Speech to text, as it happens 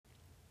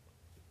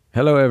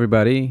Hello,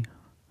 everybody.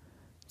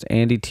 It's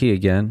Andy T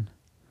again.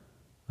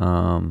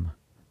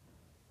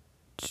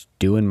 Just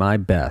doing my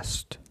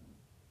best.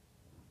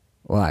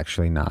 Well,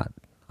 actually not.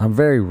 I'm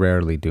very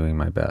rarely doing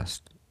my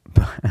best.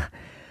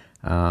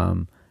 I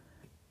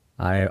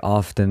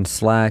often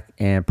slack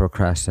and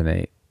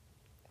procrastinate.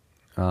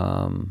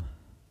 But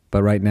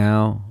right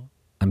now,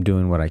 I'm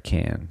doing what I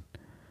can.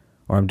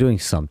 Or I'm doing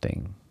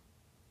something.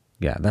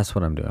 Yeah, that's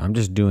what I'm doing. I'm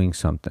just doing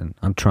something.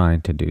 I'm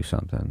trying to do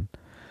something.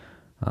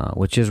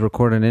 Which is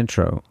record an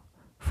intro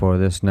for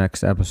this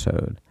next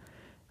episode.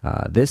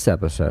 This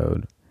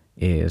episode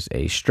is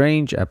a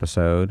strange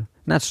episode.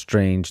 Not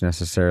strange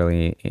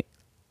necessarily.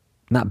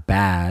 Not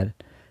bad.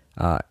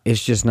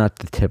 It's just not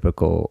the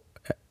typical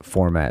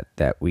format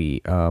that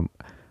we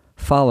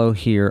follow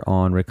here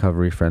on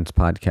Recovery Friends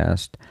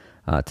Podcast.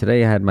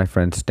 Today I had my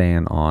friend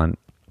Stan on.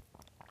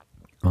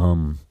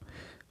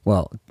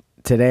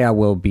 Today I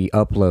will be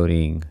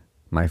uploading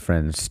my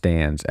friend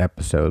Stan's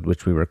episode,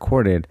 which we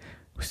recorded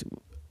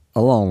a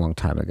long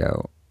time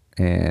ago,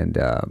 and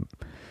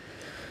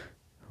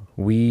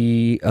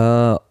we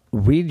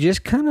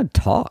just kind of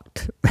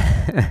talked,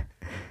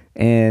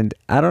 and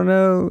I don't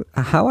know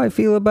how I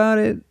feel about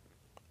it.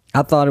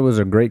 I thought it was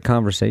a great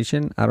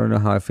conversation. I don't know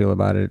how I feel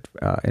about it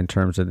in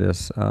terms of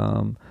this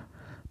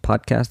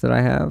podcast that I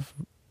have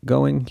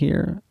going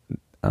here.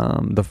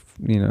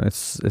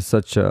 It's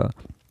such a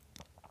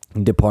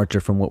departure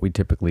from what we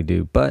typically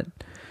do, but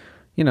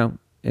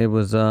it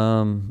was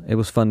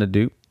fun to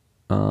do.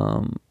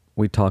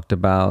 We talked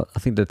about, I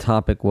think the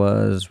topic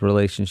was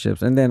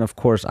relationships, and then of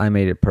course I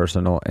made it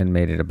personal and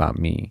made it about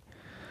me.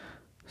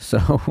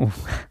 So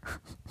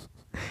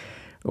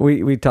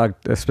we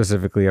talked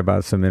specifically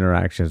about some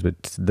interactions,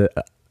 but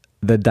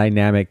the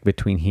dynamic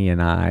between he and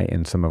I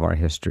and some of our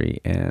history,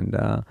 and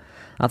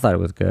I thought it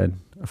was good,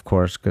 of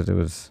course, because it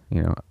was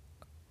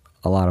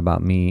a lot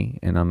about me,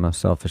 and I'm a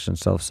selfish and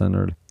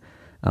self-centered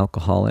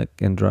alcoholic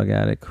and drug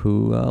addict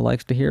who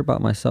likes to hear about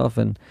myself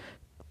and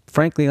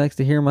frankly likes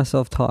to hear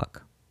myself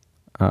talk.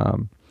 I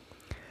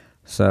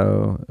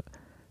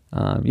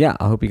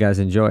hope you guys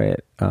enjoy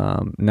it.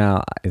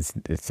 Now I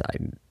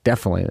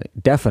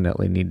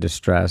definitely need to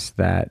stress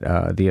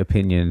that the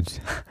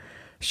opinions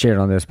shared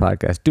on this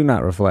podcast do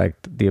not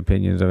reflect the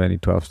opinions of any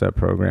 12-step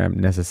program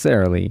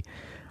necessarily,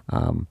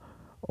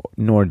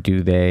 nor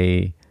do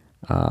they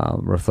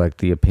reflect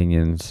the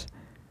opinions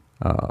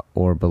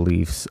or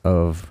beliefs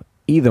of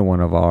either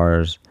one of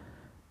ours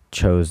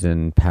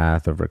chosen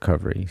path of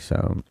recovery.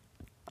 So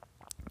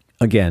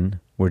again,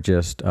 we're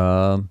just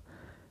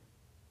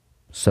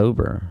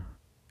sober,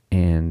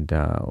 and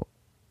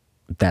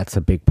that's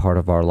a big part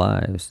of our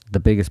lives, the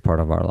biggest part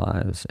of our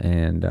lives.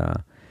 And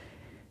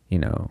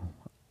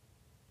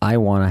I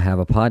want to have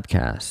a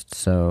podcast,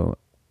 so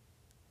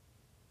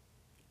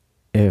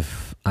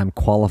if I'm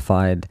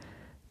qualified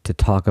to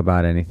talk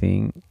about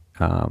anything,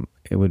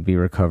 it would be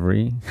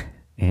recovery.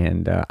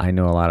 And I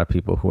know a lot of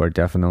people who are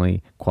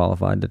definitely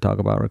qualified to talk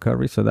about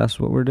recovery, so that's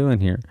what we're doing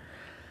here.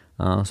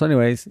 So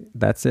anyways,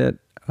 that's it.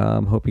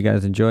 Hope you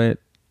guys enjoy it.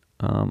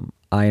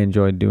 I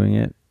enjoyed doing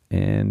it,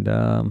 and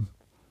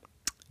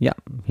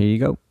here you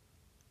go.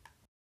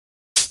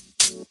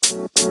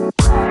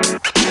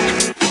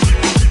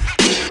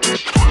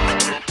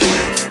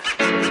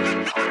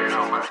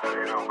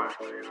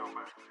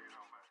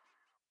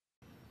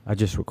 I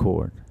just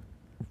record.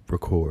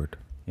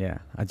 Yeah,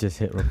 I just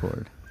hit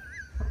record.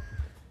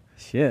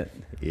 Shit.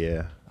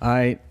 Yeah. All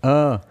right.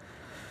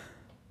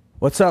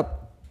 What's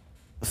up,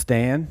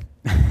 Stan?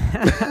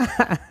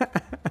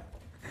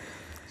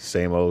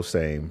 Same old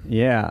same.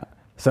 Yeah.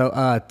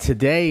 So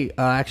today,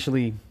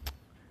 actually,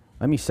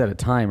 let me set a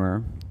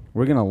timer.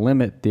 We're going to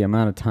limit the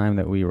amount of time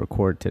that we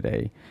record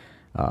today,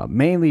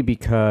 mainly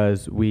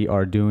because we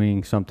are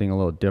doing something a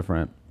little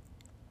different.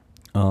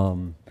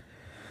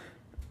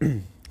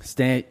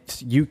 Stan,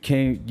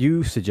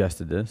 you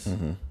suggested this,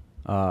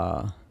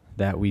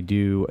 that we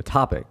do a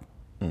topic,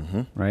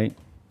 right?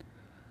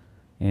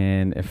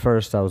 And at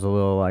first I was a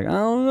little like, I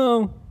don't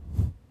know.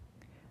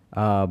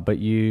 But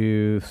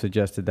you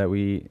suggested that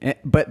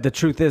but the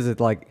truth is,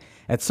 it's like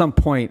at some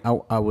point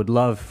I would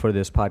love for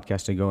this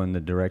podcast to go in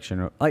the direction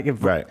of kind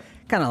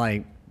of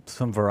like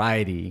some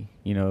variety,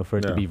 for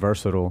it to be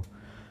versatile.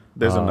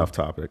 There's enough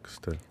topics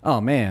to. Oh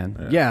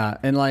man. Yeah.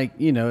 And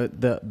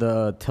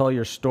the tell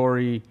your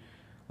story,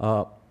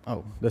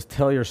 this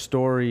tell your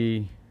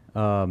story,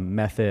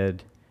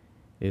 method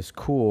is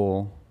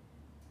cool.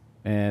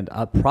 And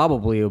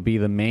probably it'll be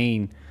the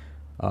main,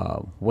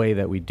 way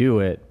that we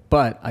do it.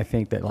 But I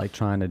think that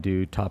trying to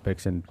do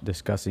topics and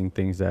discussing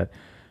things that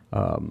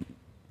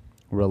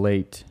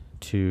relate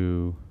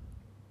to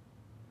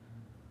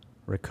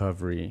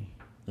recovery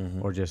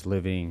or just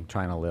trying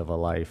to live a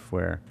life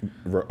where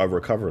A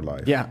recovered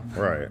life. Yeah.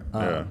 Right.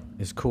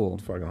 is cool.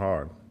 It's fucking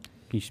hard.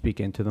 Can you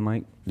speak into the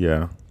mic?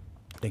 Yeah.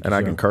 Thank And you,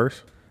 I sir. can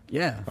curse?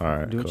 Yeah. All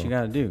right, Do what cool. you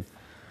got to do.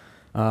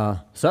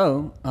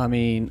 So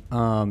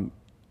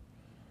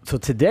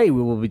today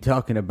we will be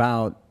talking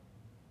about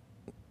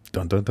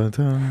Dun, dun, dun,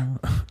 dun.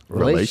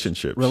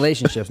 Relationships.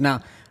 Relationships.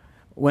 Now,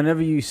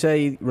 Whenever you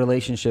say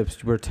relationships,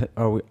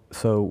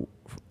 so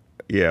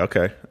Yeah,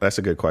 okay. That's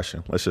a good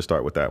question. Let's just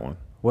start with that one.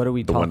 what are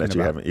we The talking one that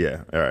you about? haven't.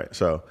 Yeah. All right.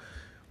 So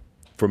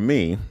for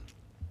me,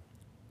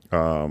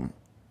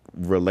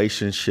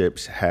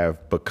 relationships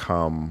have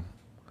become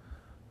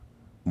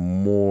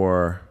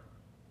more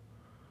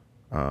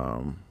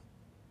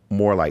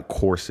more like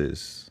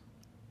courses,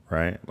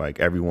 right? Like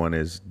everyone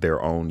is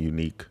their own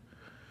unique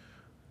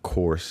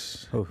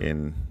course Oof.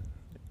 in,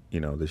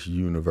 this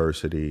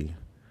university,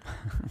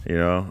 of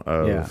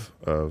Yeah.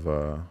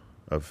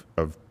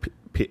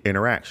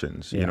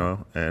 interactions, Yeah.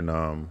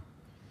 and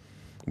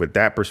with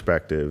that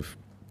perspective,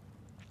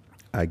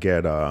 I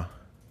get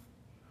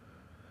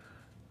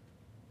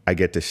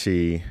to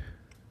see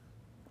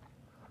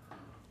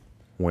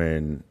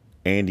when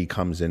Andy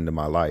comes into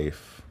my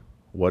life,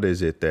 what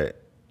is it that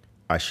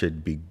I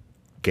should be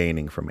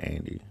gaining from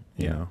Andy,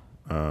 Yeah.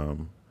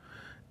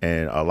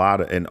 and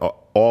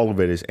all of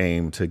it is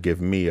aimed to give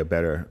me a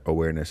better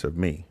awareness of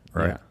me,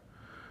 right?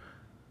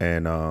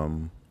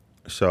 And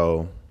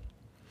so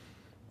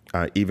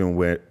even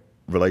with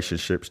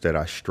relationships that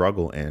I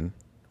struggle in,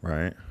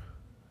 right,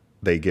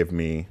 they give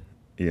me,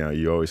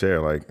 you always hear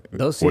like,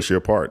 what's your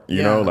part?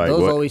 You know, like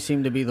those always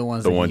seem to be the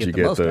ones the that ones you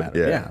get the most out of.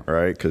 yeah,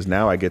 right? Because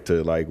now I get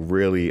to like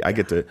really, I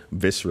get to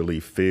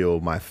viscerally feel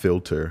my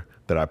filter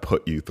that I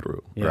put you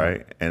through, Yeah.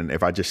 right? And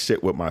if I just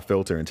sit with my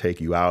filter and take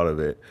you out of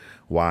it,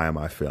 why am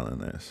I feeling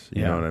this?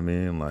 You know what I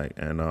mean? Like,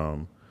 and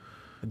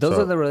Those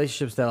so- are the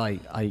relationships that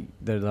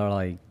that are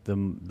like the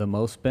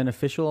most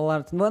beneficial a lot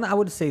of times. Well, I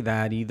wouldn't say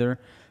that either,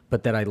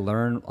 but that I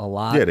learn a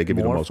lot. yeah, they give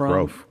you the more most from.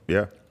 growth.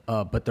 Yeah,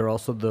 But they're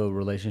also the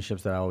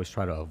relationships that I always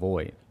try to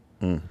avoid,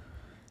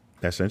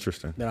 that's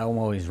interesting. that I'm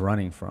always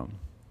running from,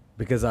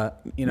 because No,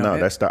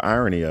 that's the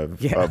irony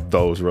of Yeah.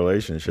 those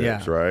relationships,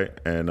 Yeah. right?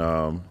 And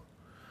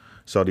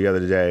so the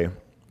other day,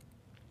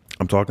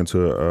 I'm talking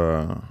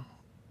to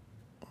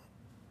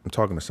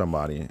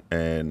somebody,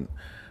 and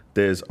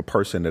there's a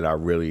person that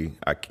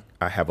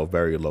I have a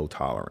very low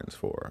tolerance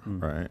for,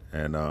 right?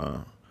 And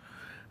I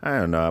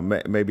don't know,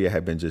 maybe it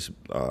had been just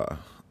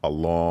a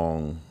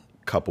long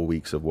couple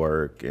weeks of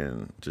work,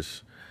 and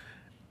just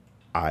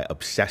I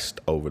obsessed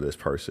over this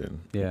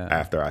person Yeah.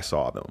 after I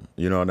saw them.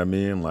 You know what I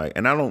mean? Like,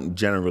 and I don't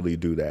generally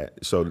do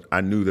that. So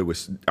I knew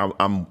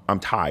I'm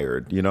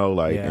tired,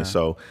 like, Yeah. and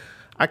so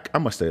I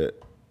must have,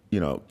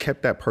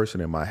 kept that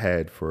person in my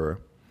head for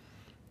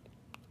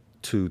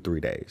 2-3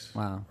 days.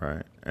 Wow.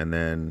 Right. And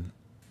then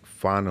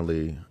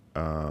finally,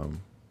 I'm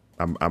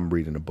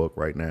reading a book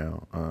right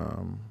now,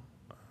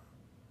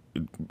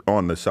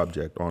 on the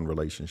subject, on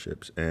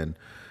relationships, and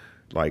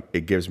like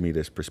it gives me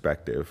this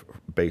perspective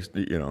based,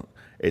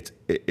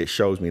 it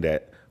shows me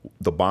that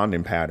the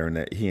bonding pattern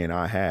that he and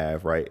I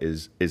have, right,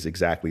 is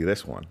exactly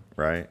this one,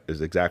 right,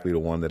 is exactly the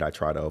one that I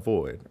try to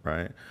avoid,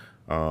 right,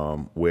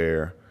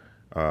 where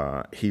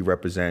he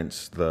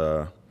represents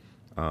the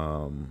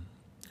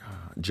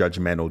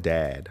judgmental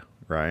dad,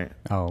 right,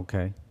 Oh,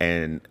 okay.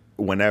 and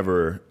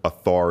whenever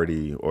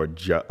authority or a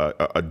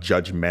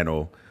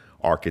judgmental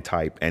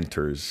archetype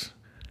enters,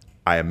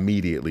 I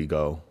immediately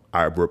go,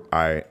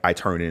 I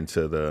turn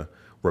into the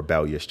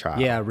rebellious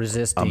child. Yeah,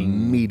 resisting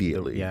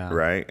immediately, yeah.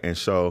 right? And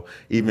so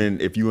even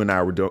if you and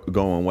I were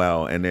going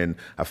well, and then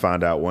I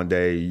found out one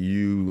day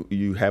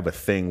you have a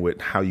thing with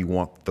how you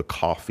want the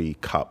coffee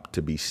cup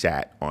to be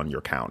sat on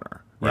your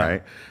counter,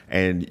 right?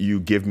 And you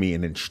give me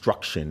an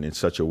instruction in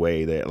such a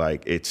way that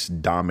like it's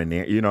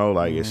dominant,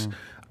 like it's.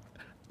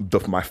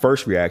 My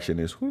first reaction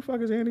is, who the fuck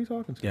is Andy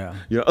talking to? Yeah.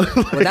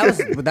 But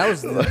that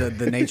was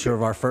the nature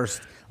of our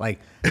first like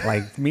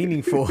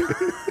meaningful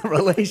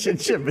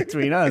relationship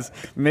between us.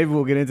 Maybe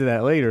we'll get into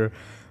that later.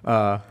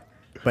 But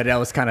that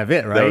was kind of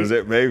it, right? That was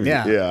it, maybe.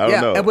 Yeah, I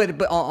don't know.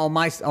 But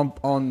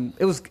on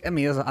it was. I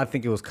mean, I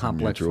think it was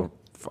complex.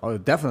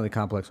 Definitely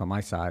complex on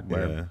my side.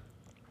 Where,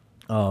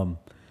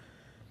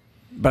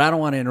 but I don't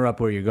want to interrupt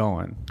where you're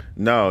going.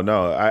 No,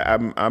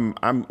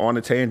 I'm on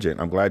a tangent.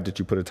 I'm glad that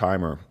you put a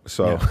timer.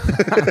 So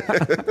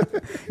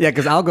Yeah,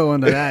 because I'll go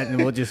into that and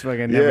we'll just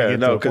fucking never get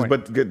to a point.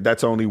 but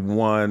that's only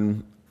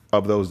one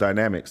of those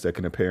dynamics that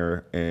can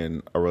appear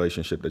in a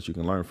relationship that you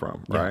can learn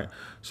from, right?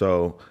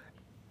 So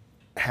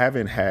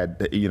having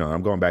had,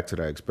 I'm going back to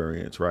that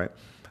experience, right?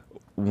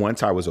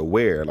 Once I was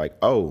aware, like,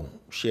 oh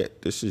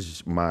shit, this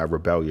is my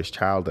rebellious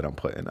child that I'm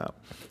putting up.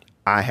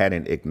 I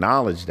hadn't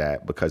acknowledged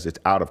that because it's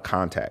out of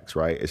context,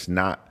 right? It's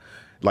not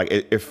like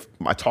if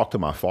I talk to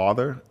my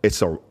father,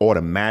 it's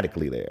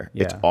automatically there.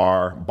 Yeah. It's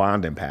our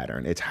bonding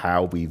pattern. It's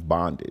how we've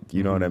bonded.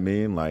 You know what I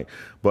mean? Like,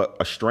 but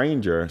a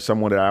stranger,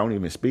 someone that I don't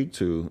even speak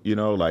to,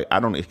 like I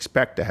don't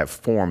expect to have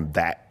formed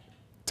that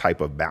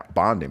type of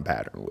bonding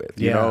pattern with,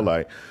 you know,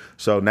 like,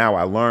 so now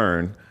I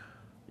learn,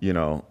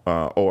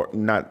 or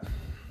not.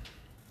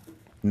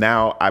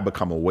 Now I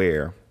become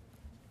aware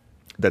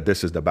that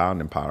this is the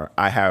bonding power.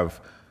 I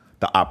have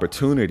the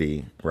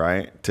opportunity,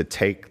 right, to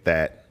take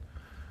that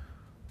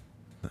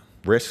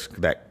risk,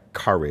 that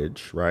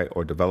courage, right,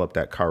 or develop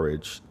that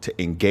courage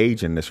to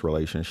engage in this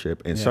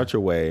relationship in such a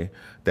way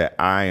that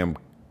I am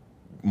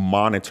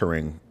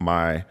monitoring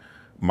my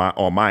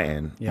on my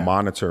end, Yeah.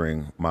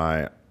 monitoring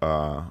my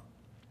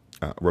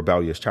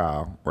rebellious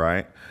child,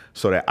 right?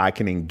 So that I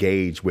can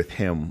engage with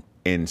him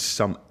in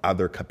some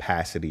other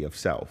capacity of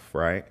self,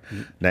 right?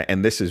 Now,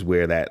 and this is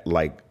where that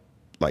like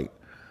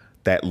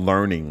that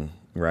learning,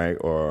 right,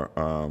 or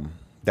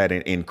that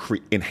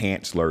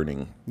enhanced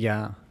learning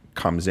Yeah.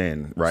 comes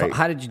in, right? So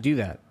how did you do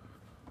that?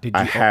 Did you?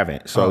 I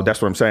haven't. So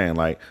that's what I'm saying.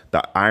 Like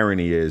the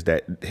irony is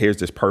that here's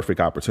this perfect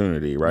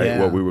opportunity, right?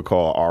 Yeah. What we would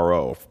call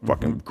RO,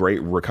 fucking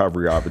great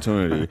recovery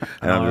opportunity.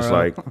 And I'm just RO.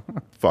 like,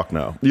 fuck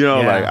no. You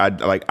know,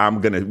 Yeah. I'm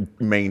gonna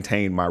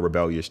maintain my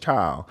rebellious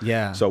child.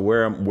 Yeah. So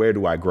where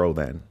do I grow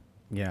then?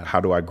 Yeah.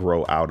 How do I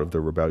grow out of the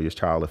rebellious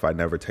child if I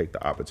never take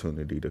the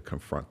opportunity to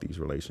confront these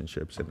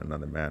relationships in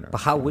another manner?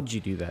 But how would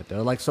you do that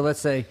though? Like, so let's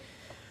say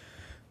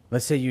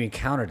you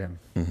encountered him,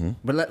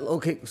 but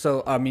okay.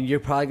 So I mean,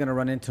 you're probably gonna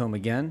run into him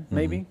again.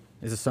 Maybe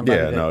is it somebody?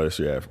 Yeah, that, no, it's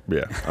yeah.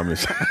 I mean,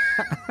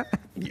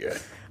 yeah,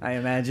 I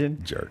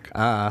imagine. jerk.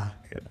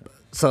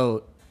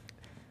 So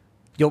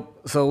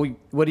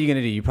what are you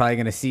gonna do? You're probably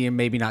gonna see him,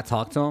 maybe not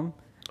talk to him.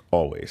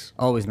 Always.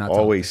 Always not talk.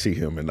 Always see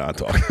him and not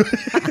talk.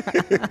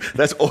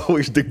 That's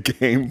always the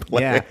game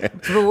plan. Yeah.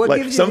 So what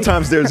like gives you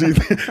sometimes there's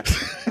even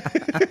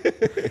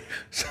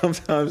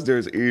sometimes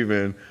there's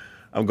even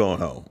I'm going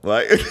home.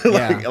 Like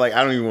Yeah. like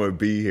I don't even want to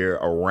be here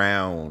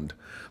around.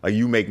 Like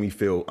you make me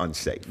feel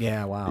unsafe.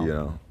 Yeah. Wow. You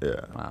know?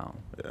 Yeah. Wow.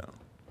 Yeah.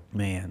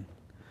 Man,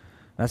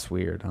 that's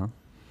weird, huh?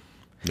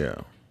 Yeah.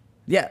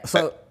 Yeah.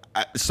 So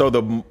So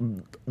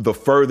the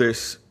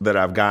furthest that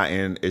I've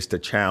gotten is to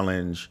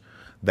challenge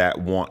that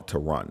want to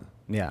run.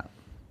 yeah.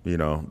 You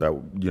know,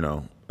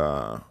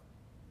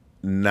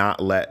 not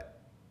let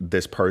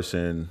this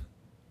person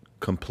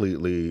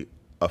completely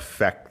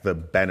affect the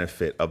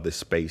benefit of the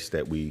space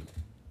that we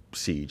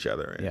see each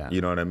other in. Yeah.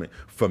 You know what I mean?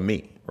 For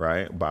me,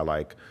 right? By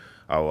like,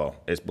 oh, well,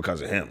 it's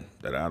because of him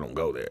that I don't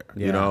go there.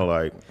 Yeah. You know,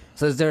 like.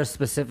 So is there a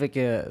specific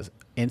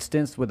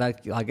instance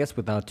without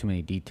too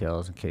many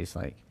details in case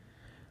like,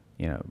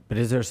 you know, but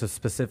is there a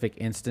specific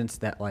instance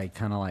that like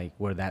kind of like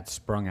where that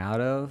sprung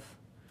out of,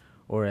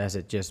 or has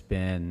it just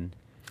been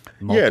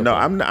multiple? Yeah,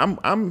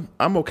 no,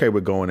 I'm okay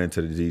with going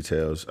into the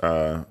details.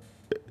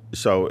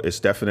 So it's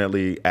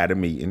definitely at a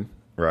meeting,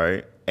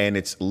 right? And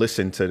it's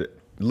listening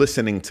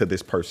to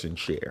this person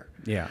share.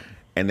 Yeah.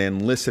 And then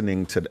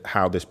listening to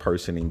how this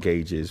person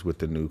engages with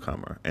the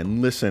newcomer,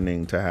 and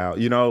listening to how,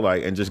 you know,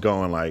 like, and just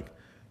going like,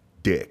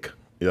 dick,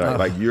 you know,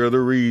 like you're the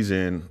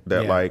reason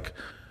that Yeah. like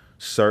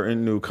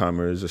certain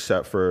newcomers,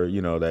 except for,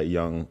 you know, that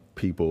young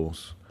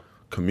people's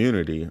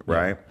community,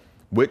 right?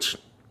 Which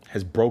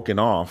has broken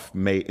off.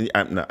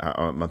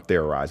 I'm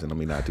theorizing. Let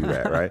me not do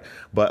that, right?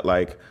 But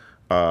like,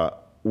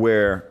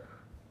 where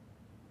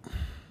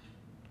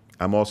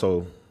I'm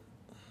also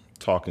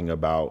talking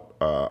about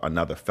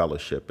another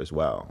fellowship as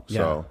well. Yeah.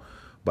 So,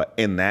 but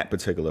in that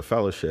particular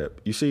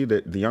fellowship, you see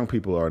that the young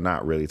people are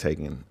not really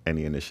taking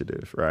any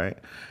initiative, right?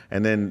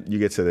 And then you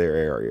get to their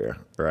area,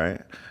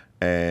 right?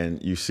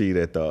 And you see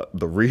that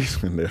the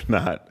reason they're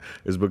not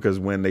is because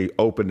when they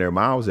open their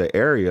mouths at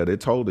area, they're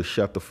told to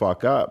shut the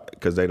fuck up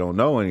because they don't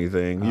know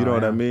anything. You know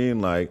what I mean?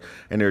 Like,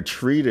 and they're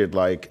treated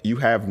like you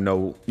have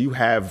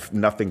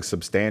nothing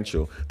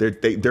substantial. They're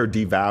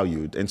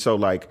devalued. And so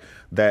like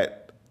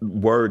that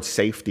word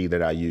safety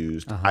that I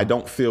used, I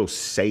don't feel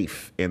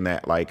safe in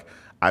that. Like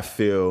I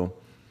feel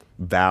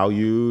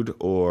valued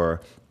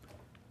or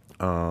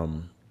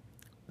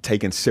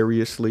taken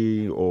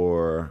seriously,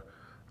 or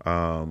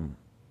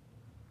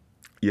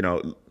you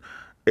know,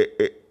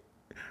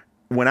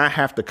 when I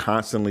have to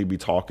constantly be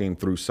talking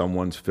through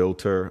someone's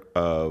filter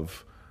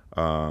of,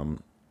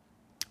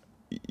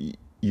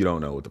 you don't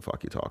know what the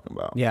fuck you're talking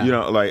about. Yeah. You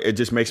know, like it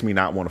just makes me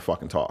not want to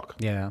fucking talk.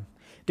 Yeah.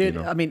 Dude,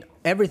 You know? I mean,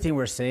 everything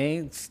we're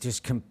saying is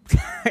just, and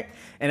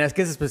that's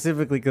because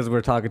specifically because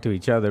we're talking to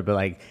each other, but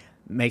like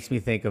makes me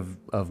think of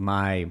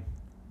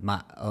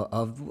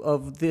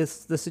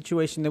the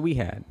situation that we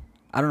had.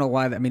 I don't know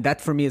why. I mean, that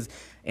for me is,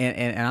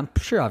 and I'm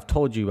sure I've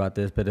told you about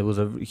this, but it was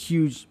a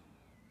huge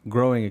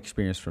growing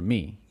experience for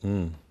me.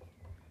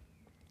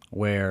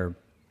 Where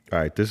All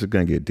right, this is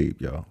gonna get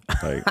deep, y'all.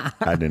 Like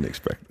I didn't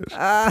expect this.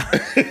 I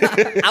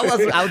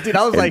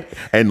was like,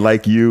 And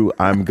like you,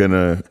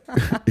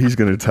 he's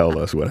gonna tell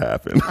us what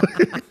happened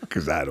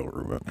because I don't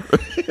remember.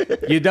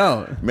 you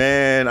don't.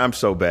 Man, I'm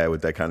so bad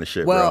with that kind of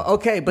shit. Well, bro.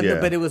 okay, but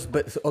Yeah.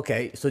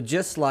 okay. So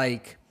just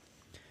like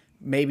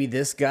maybe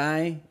this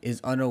guy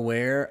is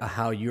unaware of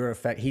how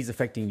he's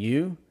affecting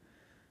you,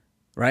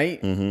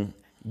 right? Mm-hmm.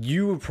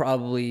 You were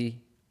probably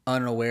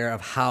unaware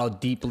of how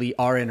deeply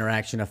our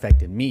interaction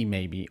affected me,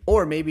 maybe,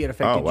 or maybe it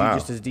affected wow. you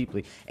just as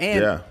deeply.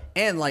 And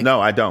like no,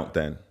 I don't.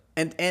 Then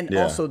and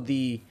Yeah. also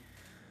the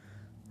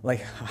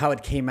like how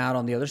it came out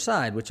on the other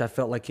side, which I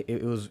felt like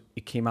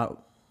it came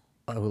out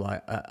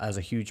as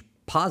a huge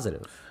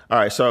positive. All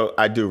right, so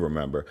I do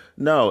remember.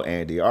 No,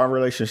 Andy, our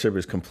relationship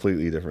is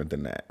completely different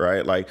than that,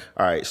 right? Like,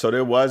 all right, so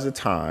there was a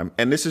time,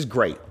 and this is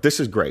great. This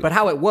is great. But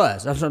how it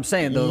was, that's what I'm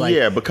saying, though. Like,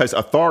 yeah, because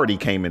authority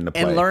came into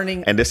play. And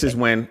learning- And this is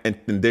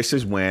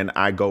when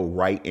I go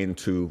right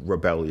into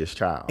rebellious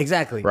child.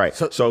 Exactly. Right.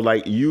 So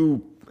like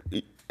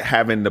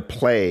having to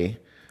play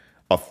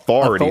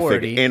authority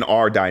figure in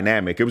our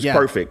dynamic. It was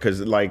perfect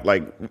because like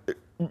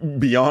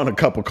beyond a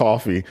cup of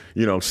coffee,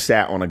 you know,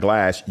 sat on a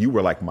glass, you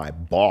were like my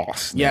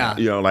boss. Yeah.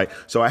 You know, like,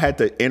 so I had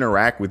to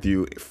interact with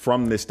you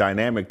from this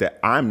dynamic that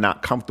I'm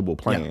not comfortable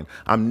playing. Yeah.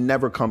 I'm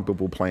never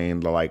comfortable playing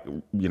like,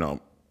 you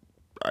know,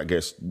 I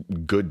guess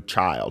good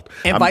child.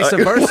 And vice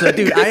versa,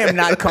 dude, I am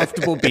not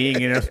comfortable being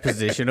in a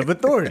position of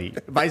authority.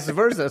 Vice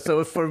versa.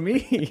 So for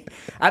me,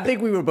 I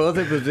think we were both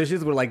in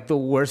positions where like the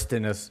worst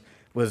in us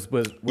was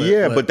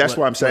but that's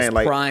what I'm saying.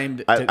 Like,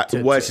 primed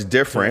what's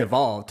different to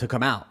evolve, to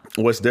come out.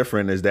 What's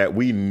different is that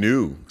we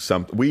knew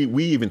something.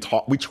 We even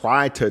we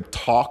tried to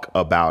talk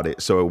about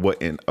it so it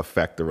wouldn't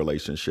affect the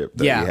relationship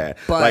that we had.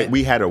 But, like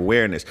we had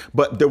awareness,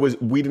 but I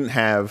didn't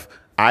have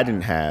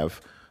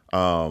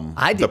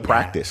the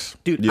practice.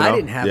 Dude, you know? I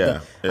didn't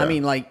have I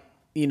mean, like,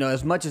 you know,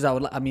 as much as I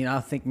would, I mean,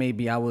 I think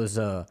maybe I was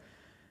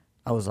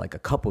like a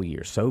couple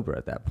years sober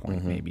at that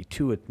point, maybe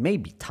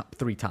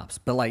three tops.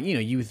 But like, you know,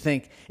 you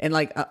think, and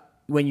like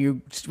when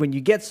you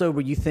get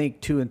sober, you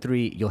think 2 and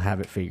 3, you'll have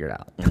it figured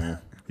out.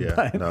 Yeah,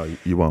 but, no,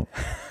 you won't.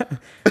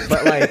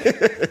 But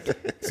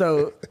like,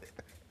 so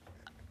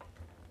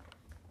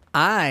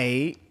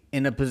I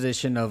in a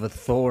position of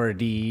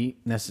authority,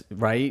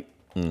 right?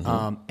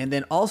 And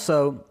then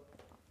also,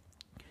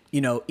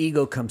 you know,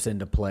 ego comes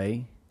into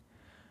play.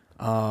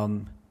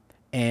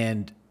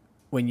 And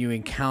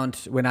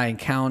when I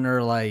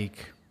encounter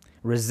like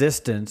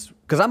resistance,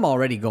 because I'm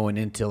already going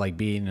into like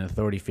being an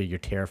authority figure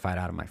terrified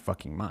out of my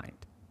fucking mind.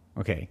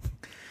 Okay.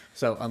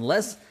 So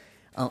unless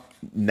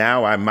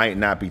now I might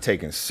not be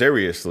taken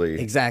seriously.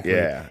 Exactly.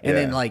 Yeah. And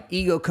then like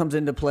ego comes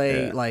into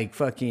play, like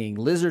fucking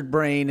lizard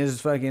brain is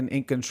fucking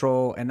in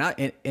control. And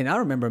I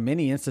remember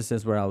many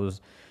instances where I was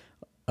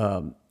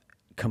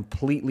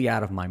completely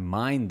out of my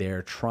mind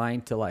there,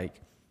 trying to like,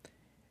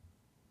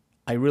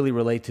 I really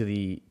relate to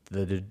the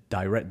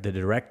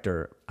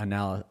director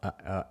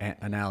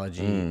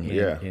analogy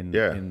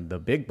in the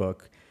Big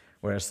Book,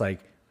 where it's like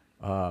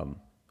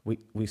we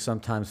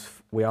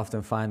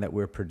often find that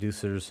we're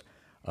producers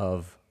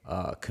of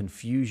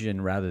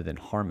confusion rather than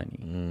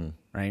harmony,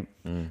 right?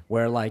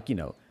 Where like, you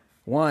know,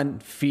 one,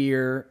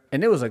 fear,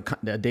 and it was a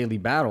daily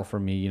battle for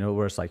me, you know,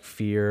 where it's like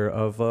fear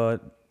of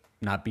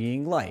not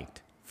being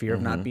liked, fear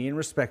of not being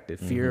respected,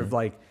 fear of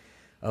like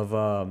of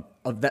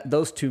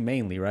those two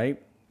mainly,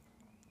 right?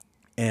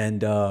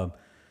 And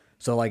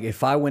so like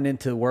if I went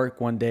into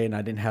work one day and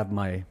I didn't have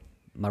my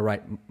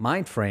right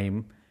mind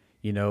frame,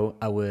 you know,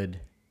 I would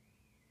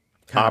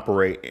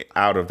operate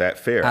out of that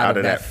fear, out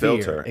of that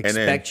filter.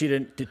 Expect you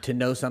to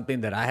know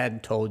something that I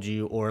hadn't told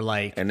you, or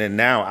like. And then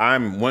now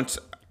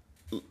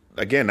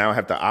now I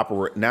have to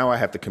operate. Now I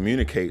have to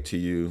communicate to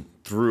you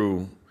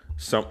through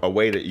a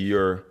way that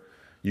you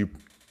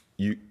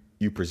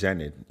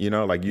presented. You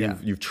know, like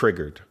you've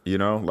triggered. You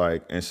know,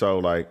 like, and so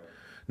like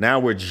now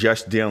we're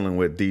just dealing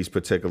with these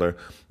particular,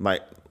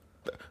 like,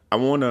 I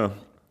want to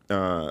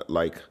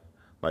like.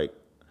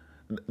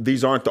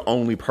 These aren't the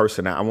only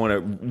I want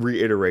to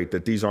reiterate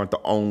that these aren't the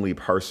only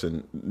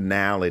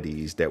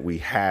personalities that we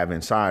have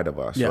inside of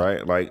us,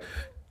 right? Like,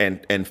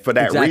 and for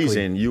that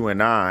reason, you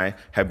and I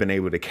have been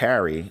able to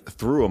carry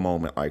through a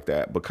moment like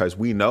that because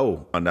we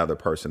know another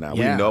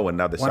personality, we know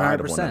another 100%.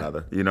 Side of one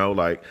another, you know,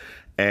 like,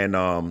 and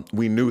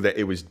we knew that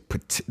it was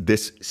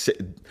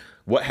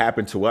what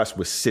happened to us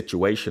was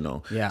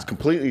situational. Yeah. It's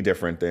completely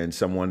different than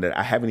someone that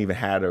I haven't even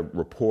had a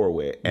rapport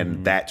with,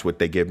 and that's what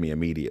they give me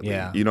immediately.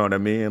 Yeah. You know what I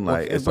mean?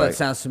 Like, well, it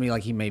sounds to me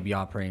like he may be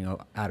operating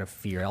out of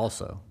fear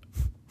also.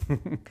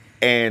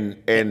 and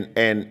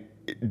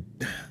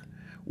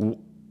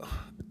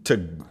to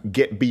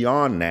get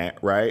beyond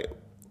that, right?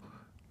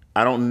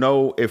 I don't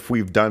know if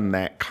we've done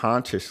that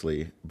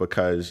consciously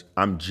because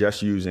I'm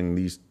just using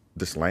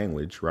this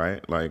language,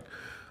 right? Like,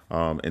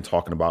 and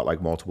talking about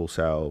like multiple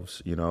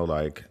selves, you know,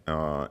 like,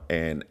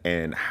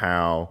 and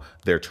how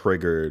they're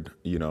triggered,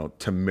 you know,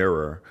 to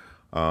mirror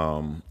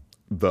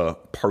the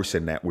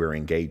person that we're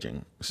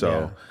engaging.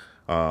 So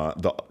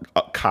the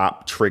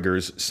cop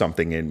triggers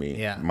something in me.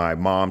 Yeah. My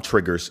mom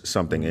triggers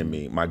something in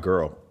me. My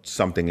girl,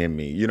 something in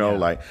me, you know,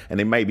 like, and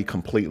they may be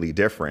completely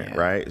different,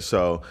 right?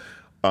 So,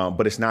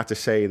 but it's not to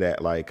say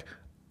that like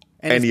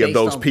any of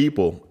those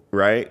people,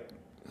 right?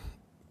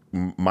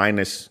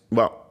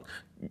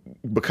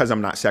 Because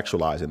I'm not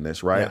sexualizing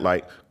this, right? Yeah.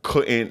 Like,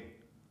 couldn't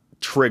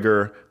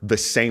trigger the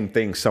same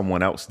thing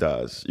someone else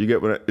does. You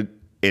get what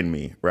in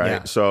me, right?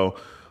 Yeah. So,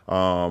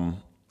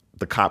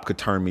 the cop could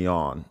turn me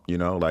on, you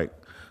know, like,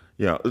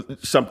 you know,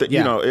 something,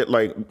 you know, it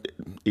like,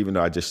 even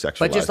though I just sexualized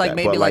but just like that,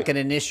 maybe like an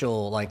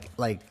initial, like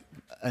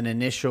an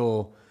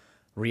initial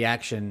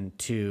reaction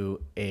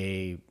to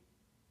a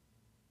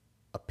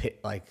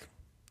pit, like.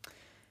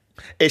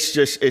 It's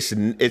just it's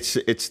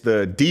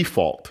the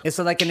default. It's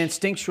like an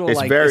instinctual,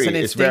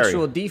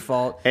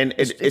 default, and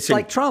it's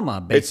like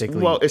trauma,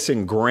 basically. It's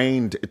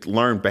ingrained,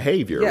 learned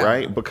behavior,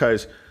 right?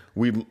 Because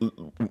we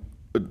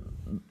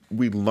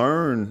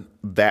learn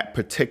that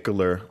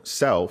particular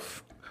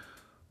self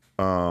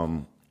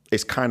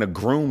is kind of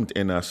groomed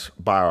in us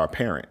by our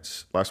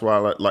parents. That's why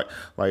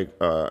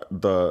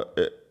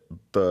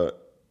the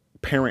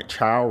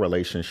parent-child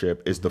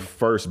relationship is the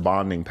first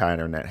bonding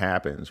pattern that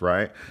happens,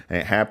 right? And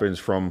it happens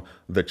from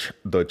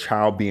the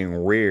child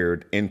being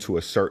reared into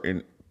a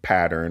certain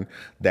pattern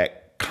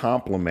that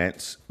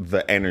complements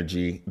the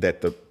energy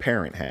that the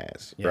parent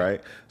has,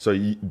 right? So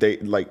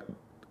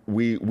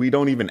we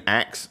don't even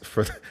ask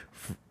for.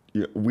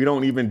 We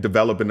don't even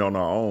develop it on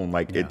our own.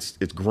 Like it's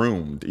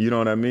groomed. You know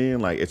what I mean?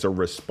 Like it's a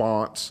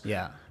response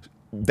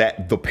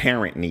that the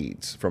parent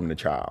needs from the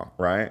child,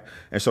 right?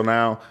 And so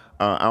now,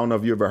 I don't know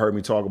if you ever heard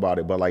me talk about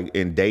it, but like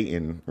in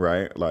dating,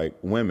 right? Like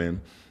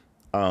women,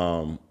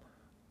 I'll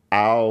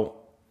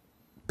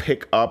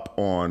pick up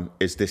on,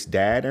 is this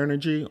dad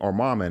energy or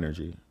mom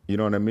energy? You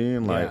know what I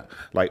mean? Like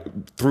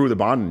through the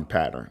bonding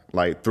pattern,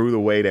 like through the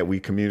way that we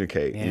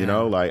communicate, you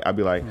know, like I'd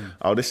be like,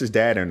 oh, this is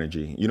dad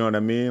energy. You know what I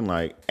mean?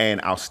 Like, and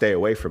I'll stay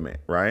away from it.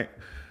 Right.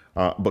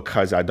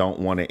 Because I don't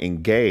want to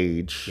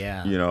engage,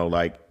 you know,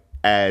 like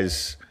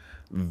as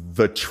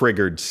the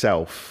triggered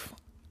self.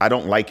 I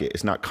don't like it.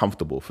 It's not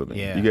comfortable for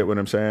me. You get what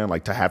I'm saying?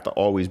 Like to have to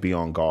always be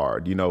on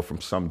guard, you know, from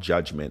some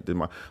judgment.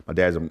 My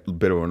dad's a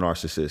bit of a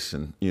narcissist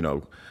and, you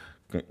know,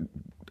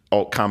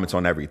 all comments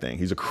on everything.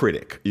 He's a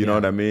critic, you know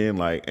what I mean?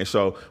 Like, and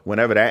so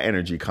whenever that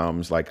energy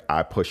comes, like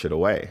I push it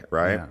away,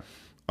 right?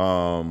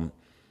 But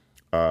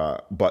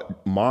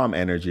mom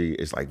energy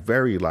is like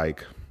very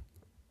like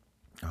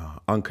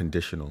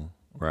unconditional,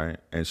 right?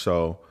 And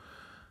so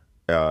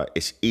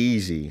it's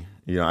easy,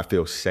 you know, I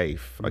feel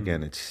safe.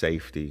 Again, it's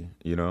safety,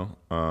 you know?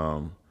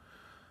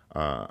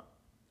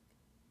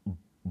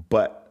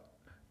 But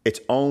it's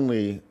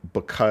only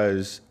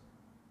because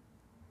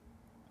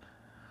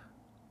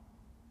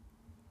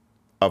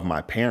of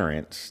my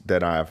parents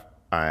that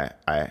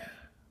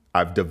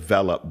I've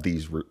developed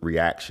these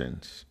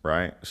reactions,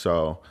 right?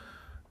 So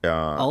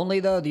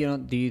only though,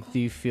 do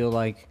you feel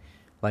like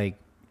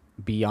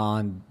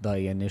beyond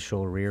the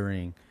initial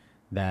rearing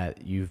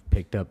that you've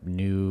picked up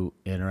new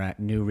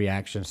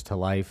reactions to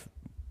life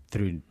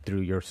through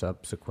your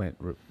subsequent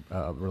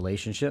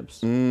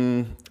relationships?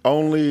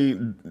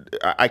 Only,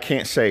 I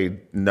can't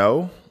say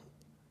no.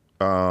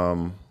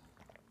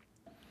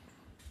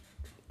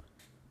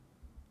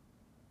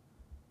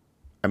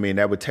 I mean,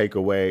 that would take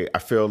away, I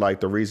feel like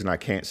the reason I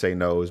can't say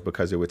no is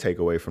because it would take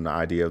away from the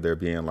idea of there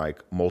being like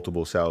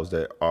multiple cells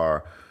that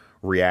are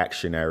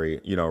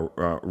reactionary, you know,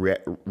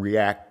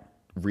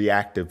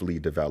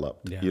 reactively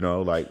developed, you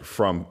know, like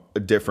from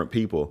different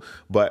people.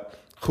 But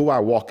who I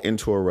walk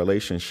into a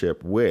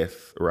relationship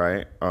with,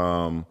 right,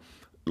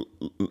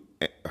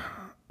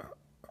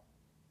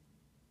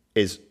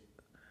 is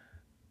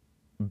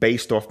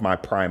based off my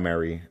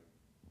primary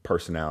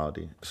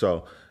personality.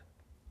 So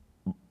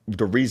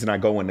the reason I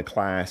go into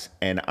class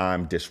and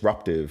I'm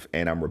disruptive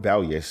and I'm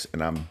rebellious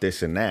and I'm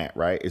this and that,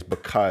 right, is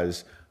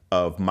because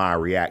of my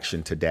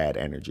reaction to dad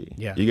energy.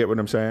 You get what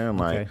I'm saying?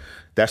 Like,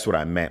 that's what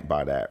I meant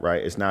by that,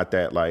 right? It's not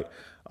that like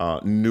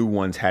new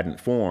ones hadn't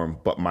formed,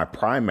 but my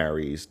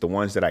primaries, the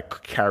ones that I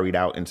carried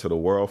out into the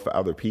world for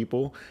other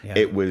people,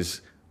 it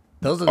was,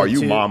 those are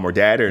you mom or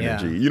dad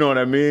energy? You know what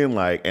I mean?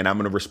 Like, and I'm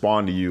going to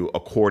respond to you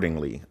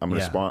accordingly. I'm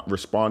going to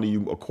respond to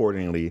you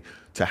accordingly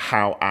to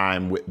how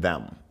I'm with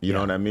them. You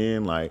know what I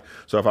mean? Like,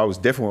 so if I was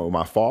different with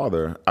my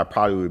father, I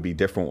probably would be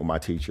different with my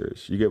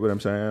teachers. You get what I'm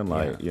saying?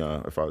 Like, you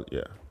know, if I,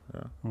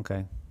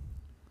 Okay.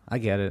 I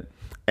get it.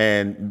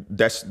 And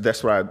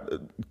that's what I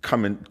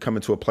come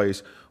into a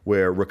place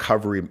where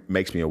recovery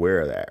makes me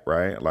aware of that,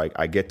 right? Like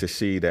I get to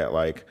see that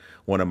like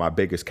one of my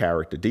biggest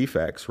character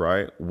defects,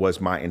 right, was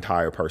my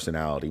entire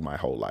personality my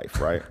whole life,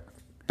 right?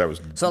 That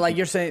was so like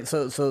you're saying,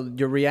 so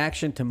your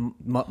reaction to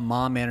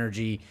mom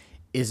energy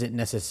isn't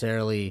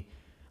necessarily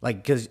like,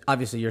 because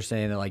obviously you're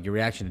saying that like your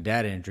reaction to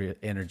dad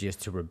energy is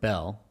to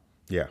rebel.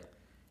 Yeah.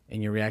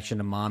 And your reaction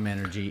to mom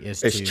energy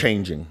is it's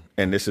changing.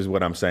 And this is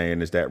what I'm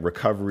saying is that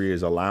recovery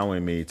is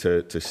allowing me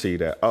to see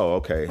that, oh,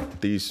 okay,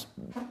 these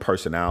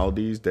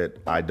personalities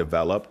that I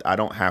developed, I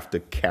don't have to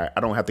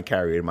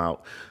carry them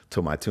out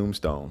to my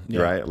tombstone,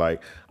 right?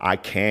 Like I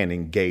can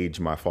engage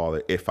my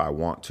father if I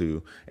want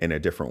to in a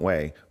different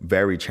way.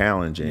 Very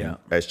challenging,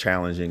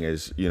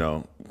 as you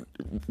know,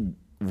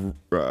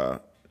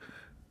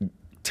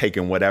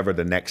 taking whatever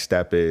the next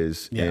step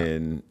is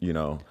in, you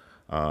know,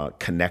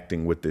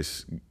 connecting with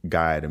this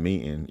guy at a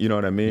meeting, you know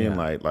what I mean?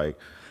 Like,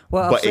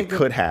 well, but it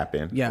could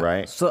happen,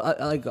 right? So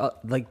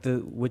like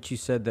what you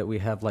said that we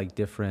have like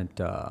different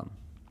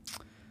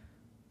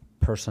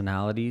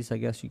personalities, I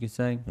guess you could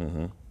say.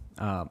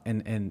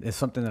 And it's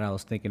something that I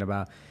was thinking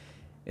about.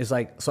 Is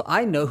like, so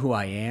I know who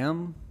I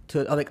am.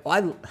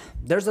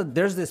 There's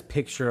this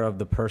picture of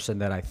the person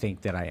that I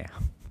think that I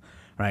am,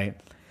 right?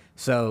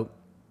 So.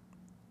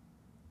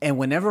 And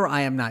whenever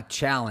I am not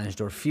challenged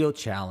or feel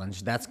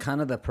challenged, that's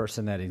kind of the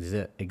person that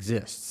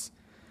exists,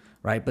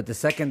 right? But the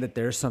second that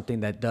there's something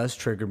that does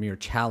trigger me or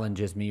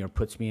challenges me or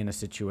puts me in a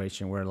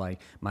situation where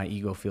like my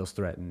ego feels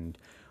threatened,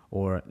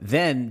 or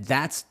then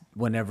that's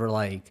whenever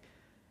like,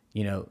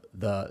 you know,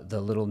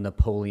 the little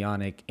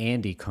Napoleonic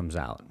Andy comes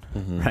out,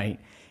 right?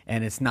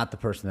 And it's not the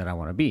person that I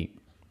want to be.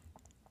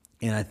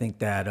 And I think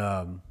that,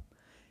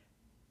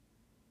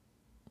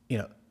 you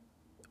know,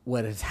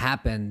 what has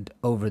happened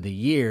over the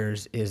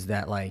years is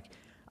that like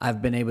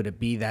I've been able to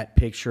be that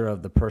picture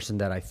of the person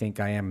that I think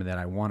I am and that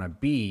I want to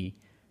be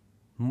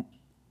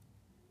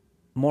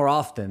more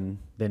often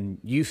than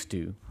used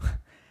to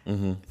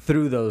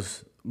through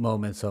those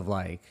moments of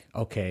like,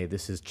 okay,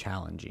 this is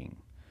challenging.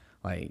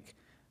 Like,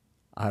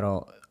 I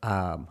don't,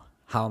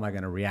 how am I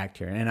going to react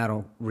here? And I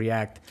don't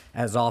react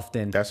as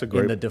often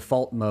in the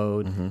default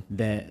mode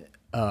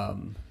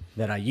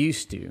that I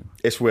used to.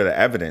 It's where the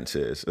evidence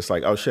is. It's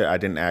like, oh shit, I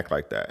didn't act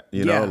like that.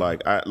 You know,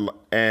 like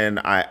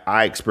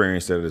I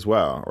experienced it as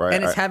well, right?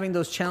 And it's having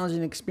those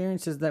challenging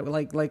experiences that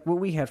like what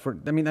we had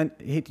I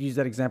hate to use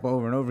that example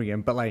over and over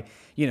again, but like,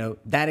 you know,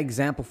 that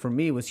example for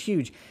me was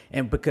huge.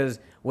 And because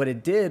what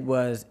it did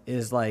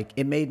is like,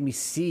 it made me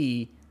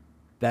see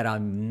that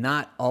I'm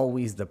not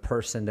always the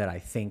person that I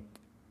think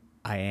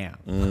I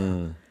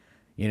am,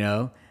 you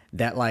know,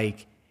 that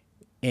like,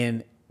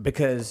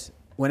 because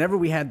whenever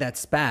we had that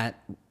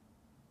spat,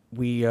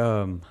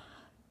 you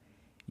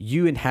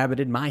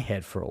inhabited my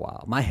head for a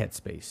while, my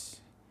headspace,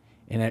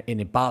 and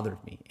it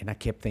bothered me. And I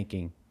kept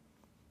thinking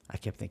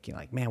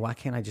like, man, why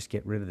can't I just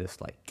get rid of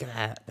this? Like,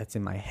 God, that's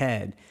in my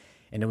head.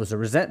 And it was a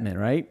resentment,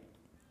 right?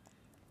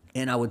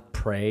 And I would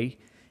pray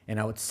and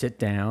I would sit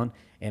down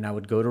and I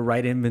would go to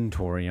write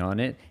inventory on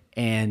it.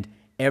 And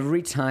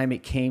every time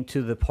it came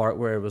to the part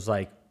where it was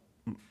like,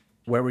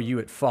 where were you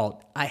at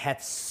fault? I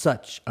had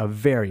such a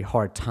very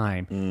hard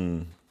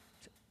time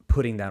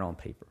putting that on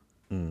paper.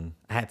 I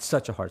had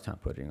such a hard time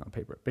putting it on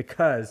paper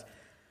because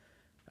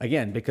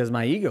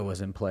my ego was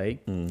in play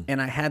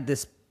and I had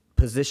this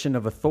position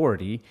of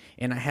authority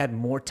and I had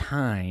more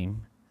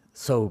time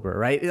sober,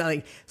 right?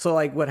 Like, so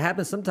like what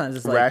happens sometimes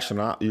is like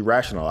you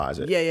rationalize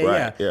it.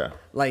 Yeah.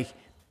 Like,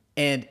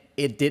 and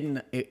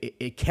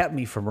it kept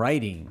me from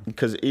writing.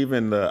 Because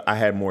even I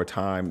had more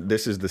time.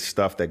 This is the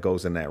stuff that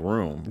goes in that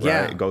room, right?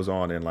 Yeah. It goes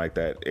on in like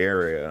that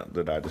area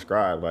that I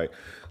described. Like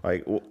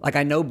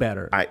I know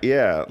better. Like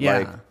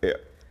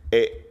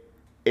it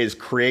is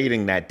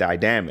creating that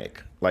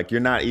dynamic. Like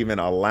you're not even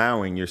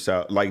allowing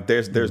yourself. Like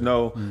there's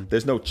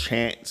no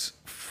chance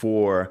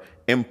for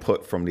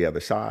input from the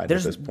other side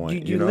at this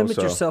point. You limit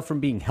yourself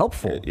from being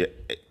helpful.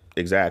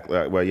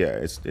 Exactly. Well,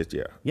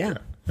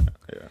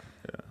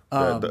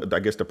 I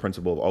guess the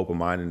principle of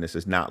open-mindedness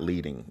is not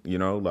leading, you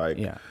know, like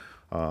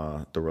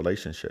the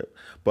relationship.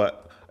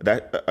 But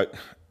that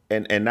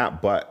and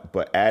not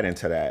but adding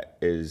to that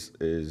is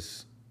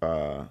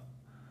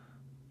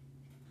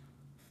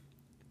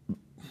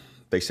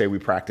they say we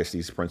practice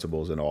these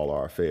principles in all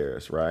our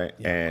affairs, right?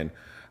 Yeah. And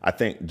I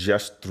think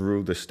just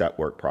through the step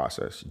work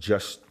process,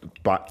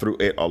 through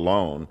it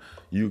alone,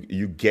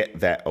 you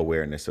get that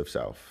awareness of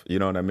self. You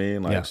know what I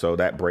mean? Like, so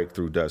that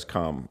breakthrough does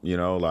come, you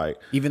know,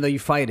 like. Even though you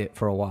fight it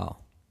for a while,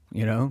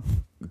 you know?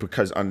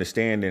 Because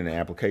understanding and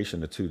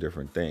application are two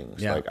different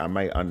things. Yeah. Like I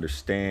might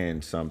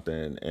understand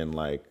something and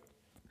like,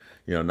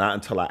 you know, not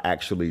until I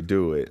actually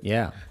do it,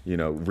 you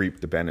know,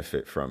 reap the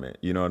benefit from it.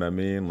 You know what I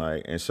mean?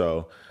 Like, and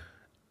so,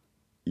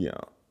 you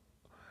know,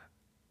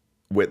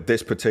 with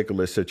this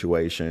particular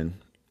situation,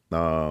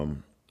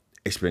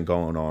 it's been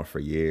going on for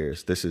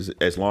years. This is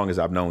as long as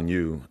I've known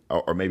you,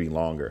 or maybe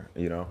longer,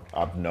 you know,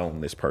 I've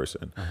known this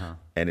person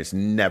and it's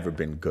never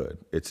been good.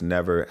 It's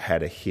never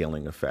had a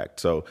healing effect.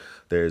 So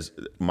there's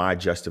my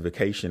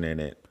justification in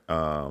it,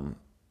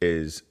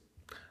 is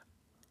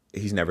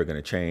he's never going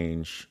to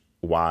change.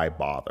 Why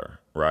bother?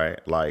 Right.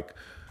 Like,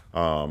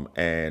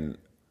 and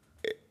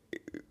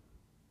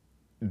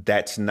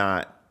that's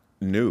not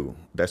new.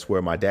 That's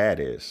where my dad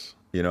is.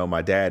 You know,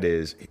 my dad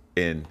is,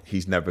 and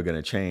he's never going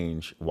to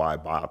change. Why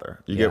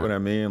bother? You get what I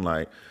mean?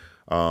 Like,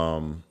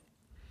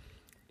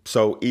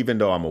 so even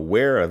though I'm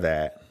aware of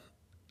that,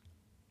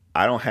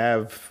 I don't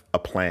have a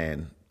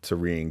plan to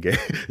re-engage,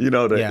 you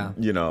know,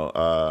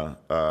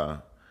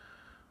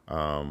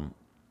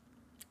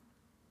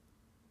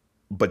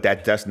 but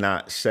that does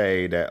not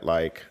say that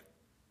like,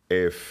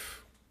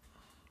 if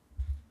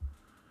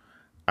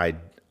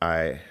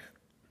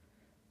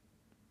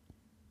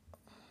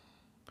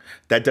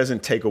that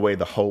doesn't take away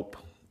the hope,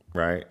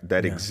 right?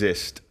 That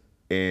exists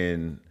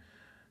in,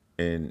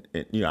 you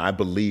know, I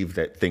believe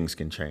that things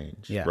can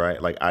change,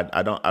 right? Like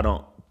I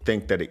don't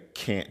think that it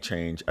can't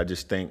change. I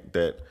just think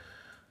that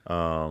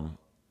I'm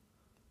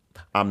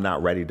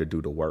not ready to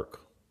do the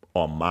work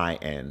on my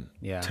end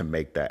to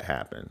make that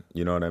happen.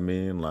 You know what I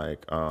mean?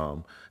 Like,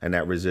 and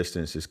that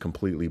resistance is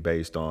completely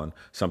based on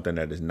something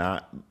that is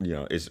not, you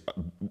know, is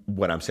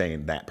what I'm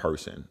saying, that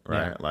person,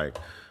 right? Like,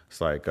 it's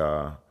like,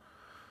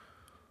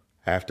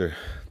 after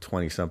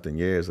 20 something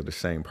years of the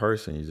same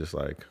person, you're just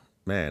like,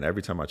 man,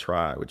 every time I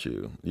try with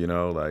you, you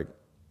know, like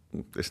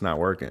it's not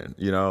working,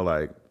 you know,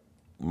 like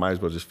might as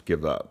well just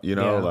give up, you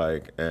know,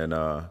 like, and,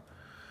 well,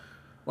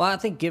 I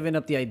think giving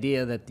up the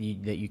idea that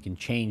you can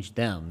change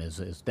them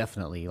is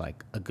definitely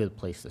like a good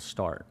place to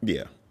start.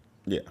 Yeah.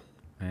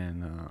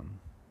 And,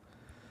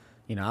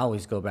 you know, I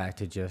always go back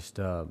to just,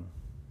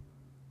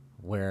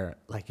 where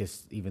like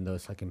it's, even though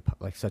it's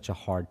like such a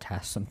hard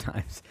task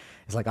sometimes,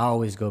 it's like I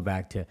always go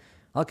back to,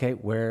 okay,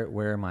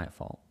 where am I at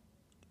fault?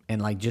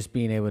 and like just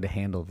being able to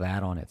handle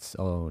that on its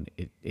own,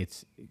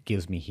 it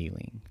gives me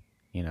healing,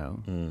 you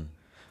know,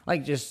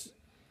 like just,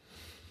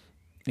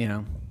 you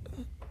know.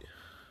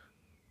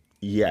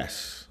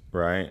 Yes,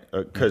 right.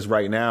 Because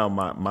right now,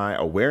 my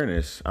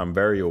awareness, I'm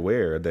very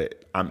aware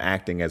that I'm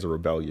acting as a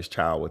rebellious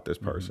child with this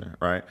person,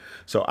 right?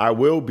 So I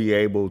will be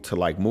able to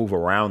like move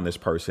around this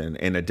person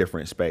in a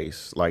different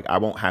space. Like I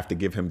won't have to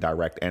give him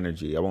direct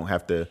energy. I won't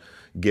have to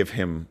give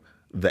him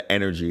the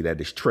energy that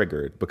is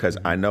triggered because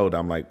I know that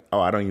I'm like, oh,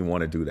 I don't even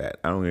want to do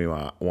that. I don't even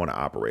want to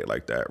operate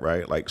like that,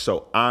 right? Like,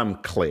 so I'm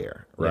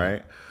clear,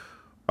 right?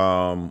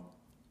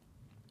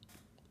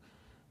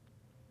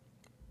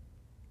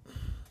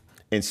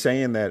 In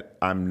saying that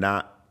I'm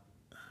not,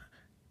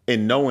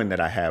 in knowing that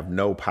I have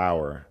no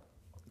power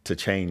to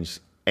change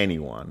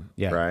anyone,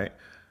 Yeah. right?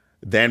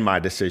 Then my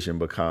decision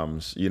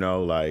becomes, you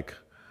know, like,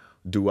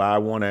 do I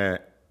want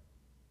to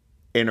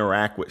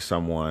interact with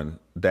someone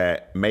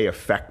that may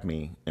affect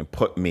me and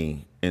put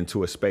me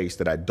into a space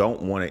that I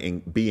don't want to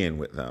be in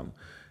with them?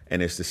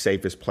 And it's the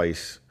safest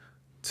place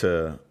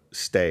to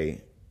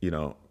stay, you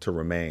know, to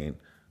remain,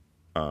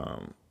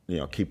 you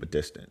know, keep a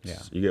distance.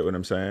 Yeah. You get what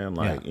I'm saying?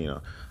 Like, Yeah. you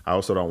know, I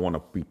also don't want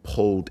to be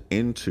pulled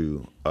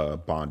into a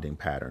bonding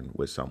pattern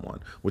with someone,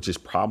 which is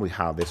probably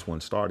how this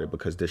one started,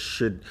 because this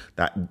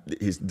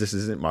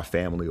isn't my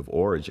family of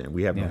origin.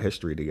 We have no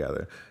history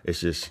together. It's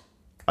just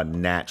a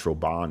natural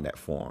bond that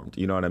formed.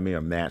 You know what I mean?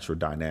 A natural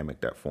dynamic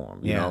that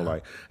formed. You know,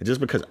 like, and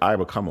just because I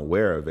become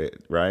aware of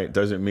it, right,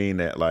 doesn't mean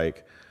that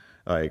like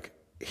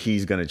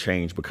he's gonna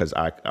change because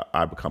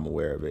I become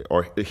aware of it,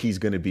 or he's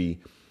gonna be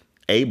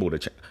able to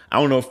change. I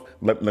don't know if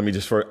let me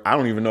just I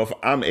don't even know if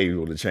I'm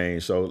able to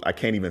change, so I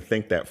can't even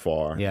think that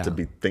far to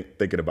be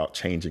thinking about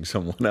changing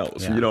someone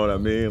else. You know what I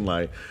mean?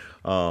 Like,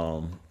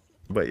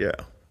 but yeah,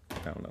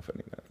 I don't know if I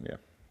need that.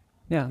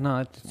 Yeah, no,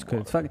 it's good.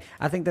 It's fucking,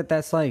 I think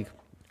that's like,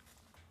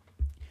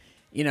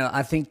 you know,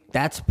 I think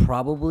that's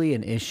probably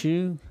an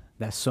issue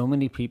that so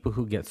many people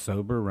who get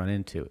sober run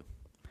into.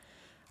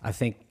 I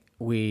think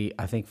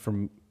for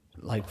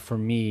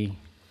me,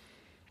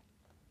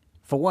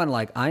 for one,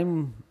 like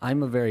I'm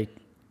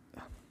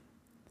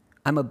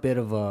a bit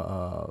of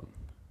a,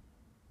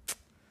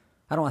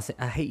 I don't want to say,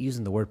 I hate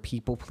using the word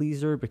people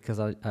pleaser because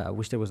I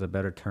wish there was a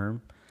better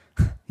term,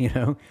 you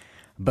know?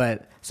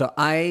 But so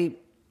I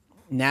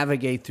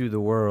navigate through the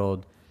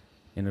world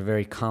in a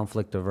very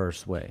conflict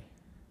averse way,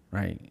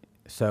 right?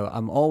 So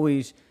I'm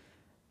always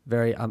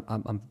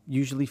I'm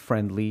usually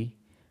friendly.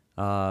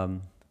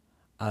 And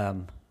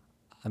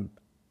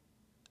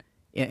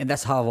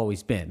that's how I've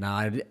always been. Now,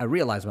 I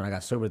realized when I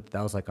got sober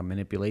that was like a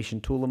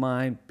manipulation tool of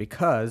mine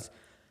because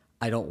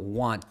I don't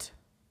want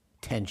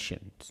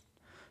tensions.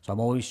 So I'm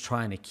always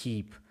trying to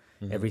keep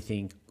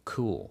everything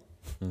cool.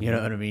 You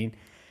know what I mean?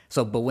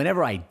 So, but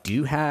whenever I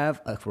do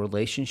have a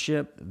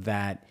relationship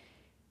that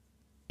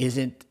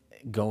isn't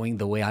going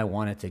the way I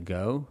want it to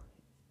go,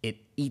 it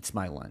eats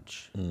my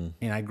lunch and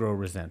I grow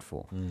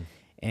resentful.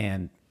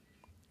 And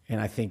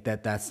I think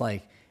that's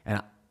like,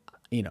 and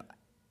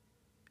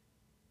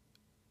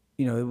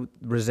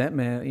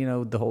resentment, you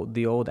know,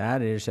 the old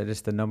adage that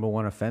it's the number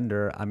one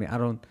offender. I mean,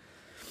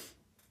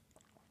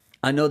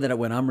 I know that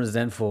when I'm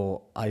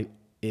resentful,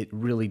 it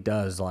really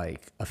does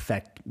like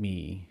affect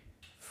me,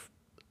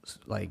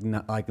 like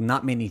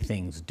not many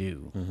things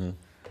do.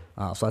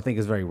 So I think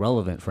it's very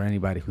relevant for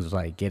anybody who's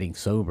like getting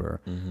sober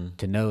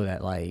to know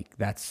that like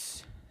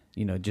that's,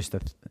 you know, just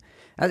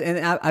and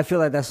I feel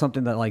like that's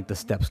something that like the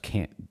steps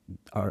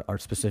are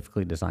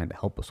specifically designed to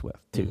help us with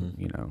too,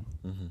 you know.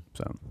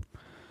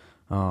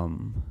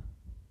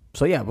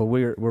 So yeah, but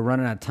we're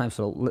running out of time.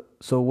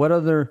 So what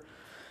other?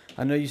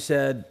 I know you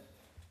said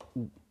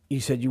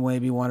you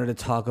maybe wanted to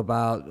talk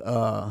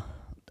about.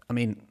 I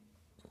mean,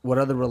 what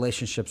other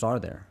relationships are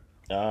there?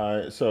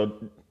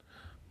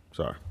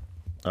 Sorry.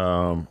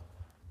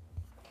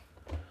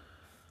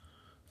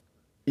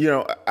 You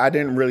know, I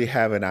didn't really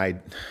have an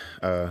idea.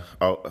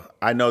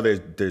 I know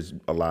there's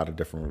a lot of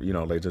different, you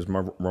know, like there's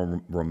my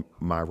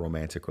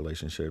romantic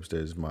relationships,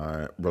 there's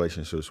my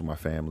relationships with my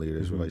family,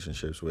 there's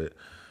relationships with,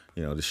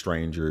 you know, the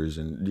strangers,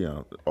 and, you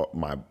know,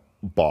 my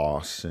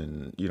boss,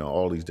 and, you know,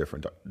 all these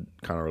different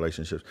kind of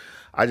relationships.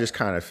 I just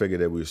kind of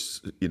figured that we,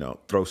 you know,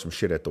 throw some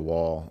shit at the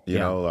wall, you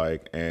know,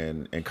 like,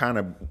 and kind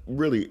of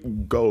really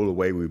go the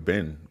way we've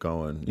been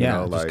going. You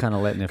know, just like, kind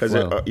of letting it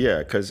flow.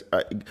 Because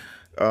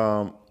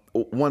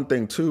one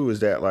thing too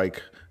is that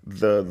like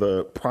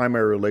the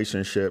primary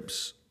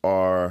relationships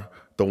are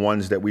the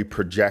ones that we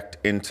project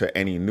into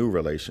any new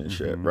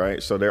relationship,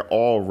 right? So they're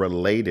all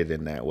related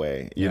in that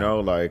way, you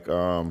know, like,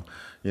 I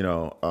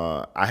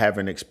have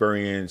an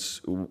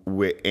experience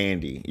with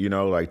Andy, you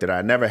know, like that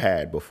I never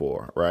had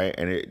before, right?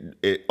 And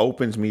it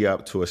opens me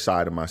up to a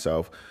side of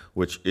myself,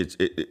 which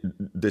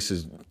this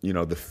is, you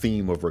know, the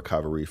theme of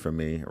recovery for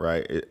me,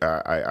 right?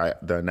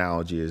 The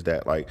analogy is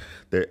that like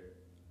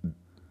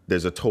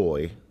there's a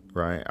toy,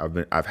 right?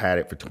 I've had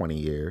it for 20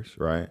 years,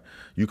 right?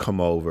 You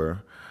come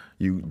over,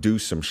 you do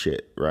some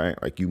shit, right?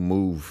 Like you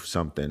move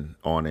something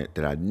on it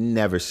that I'd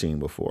never seen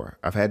before.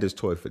 I've had this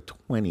toy for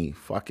 20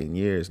 fucking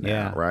years now,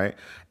 Yeah. right?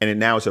 And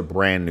now it's a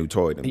brand new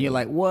toy to me. And you're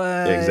like,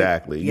 what?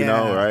 Exactly. You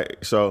know, Yeah. right?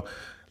 So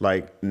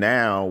like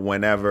now,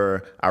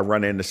 whenever I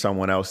run into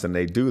someone else and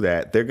they do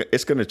that,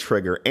 it's going to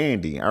trigger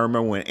Andy. I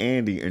remember when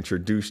Andy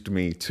introduced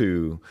me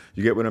to,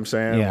 you get what I'm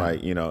saying? Yeah.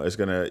 Like, you know, it's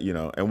going to, you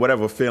know, and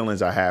whatever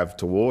feelings I have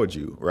towards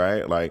you,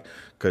 right? Like,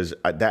 because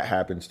that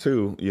happens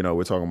too. You know,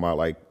 we're talking about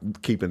like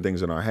keeping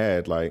things in our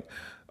head. Like,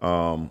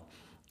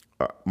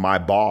 my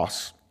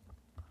boss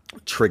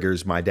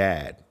triggers my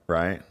dad,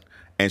 right?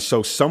 And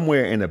so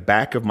somewhere in the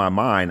back of my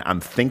mind, I'm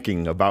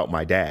thinking about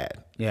my dad.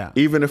 Yeah.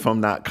 Even if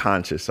I'm not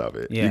conscious of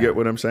it. Yeah. You get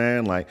what I'm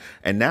saying? Like,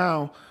 and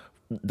now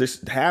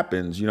this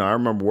happens, you know, I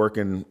remember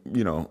working,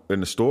 you know, in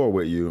the store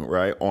with you,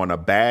 right? On a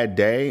bad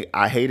day,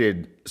 I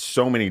hated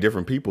so many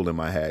different people in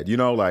my head, you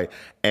know, like,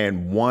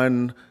 and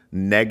one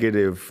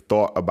negative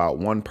thought about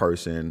one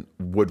person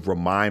would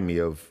remind me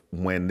of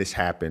when this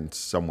happened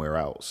somewhere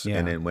else. Yeah.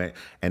 And then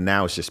and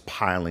now it's just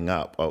piling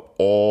up.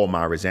 All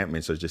my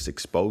resentments are just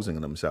exposing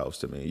themselves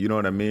to me. You know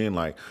what I mean?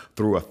 Like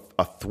through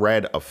a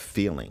thread of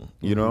feeling,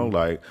 you know,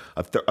 like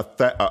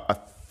a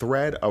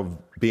thread of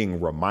being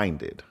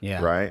reminded.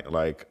 Yeah. Right.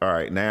 Like, all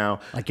right,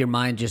 now. Like your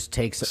mind just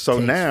takes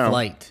Now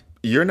flight.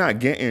 you're not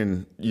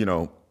getting, you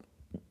know,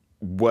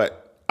 what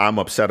I'm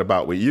upset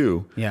about with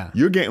you. Yeah.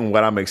 You're getting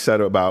what I'm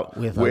upset about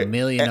With a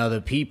million other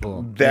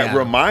people. that Yeah.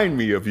 remind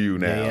me of you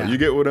now. Yeah. You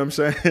get what I'm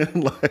saying?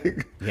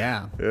 Like,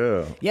 Yeah.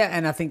 yeah. Yeah,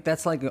 and I think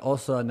that's like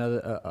also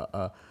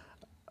another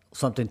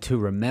something to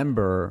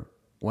remember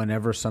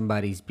whenever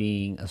somebody's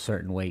being a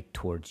certain way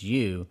towards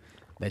you,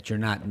 that you're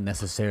not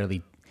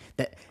necessarily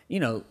that, you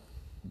know,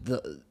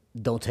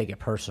 don't take it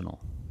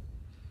personal,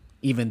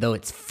 even though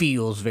it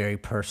feels very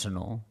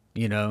personal.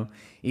 You know,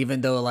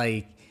 even though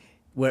like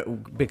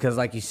because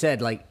like you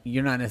said, like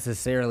you're not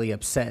necessarily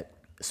upset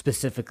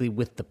specifically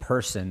with the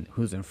person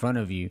who's in front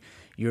of you.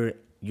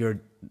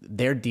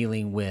 They're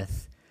dealing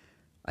with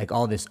like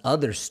all this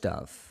other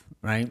stuff,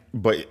 right?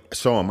 But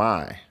so am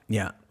I.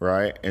 Yeah.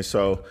 Right. And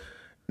so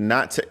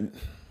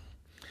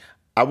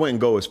I wouldn't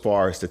go as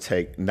far as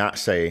to not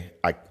say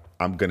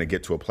I'm going to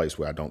get to a place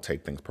where I don't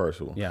take things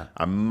personal. Yeah.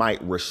 I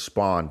might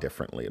respond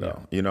differently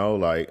though, you know,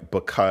 like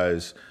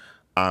because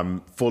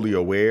I'm fully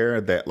aware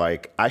that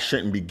like I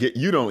shouldn't be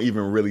you don't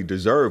even really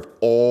deserve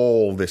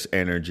all this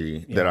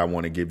energy that I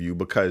want to give you,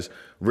 because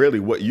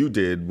really what you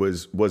did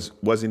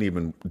doesn't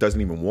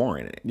even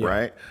warrant it,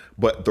 right?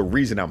 But the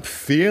reason I'm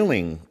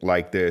feeling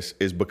like this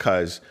is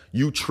because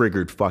you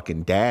triggered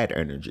fucking dad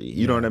energy.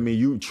 You know what I mean?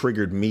 You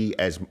triggered me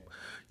as,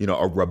 you know,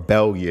 a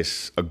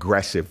rebellious,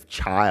 aggressive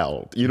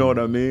child. You know what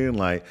I mean?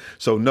 Like,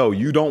 so no,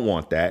 you don't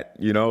want that.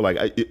 You know,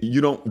 like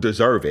you don't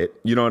deserve it.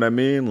 You know what I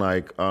mean?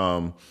 Like,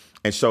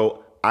 and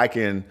so I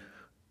can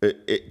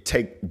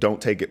don't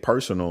take it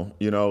personal.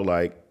 You know,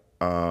 like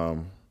I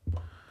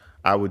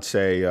would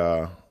say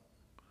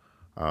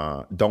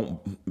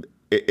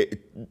it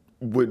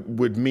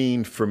would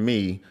mean for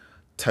me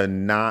to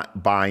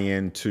not buy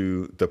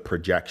into the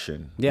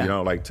projection. Yeah. You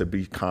know, like to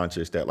be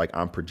conscious that like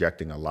I'm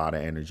projecting a lot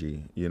of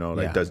energy, you know,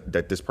 like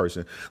that this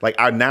person, like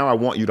I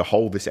want you to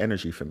hold this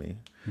energy for me.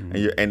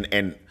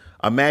 And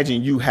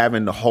imagine you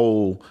having to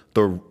hold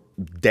the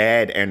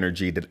dad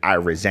energy that I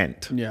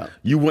resent. Yeah.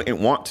 You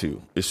wouldn't want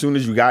to. As soon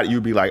as you got it,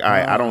 you'd be like, all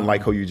right, I don't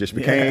like who you just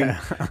became.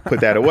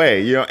 Put that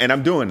away. You know, and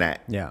I'm doing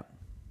that. Yeah.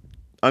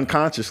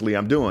 Unconsciously,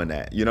 I'm doing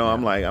that. You know,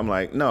 I'm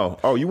like, no.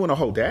 Oh, you want to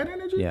hold dad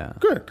energy? Yeah.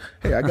 Good.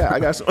 Hey, I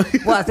got some.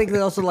 Well, I think they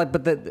also like,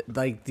 but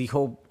the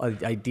whole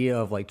idea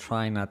of like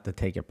trying not to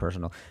take it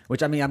personal,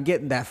 which I mean, I'm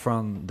getting that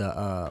from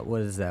the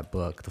what is that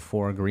book, The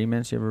Four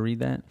Agreements? You ever read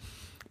that?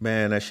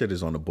 Man, that shit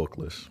is on the book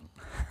list.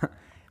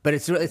 But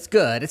it's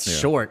good. It's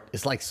short.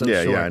 It's like so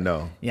short. Yeah, I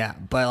know. Yeah,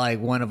 but like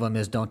one of them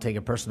is don't take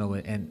it personal,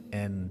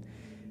 and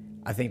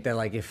I think that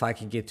like if I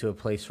can get to a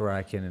place where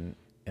I can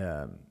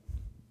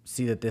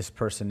see that this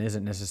person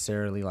isn't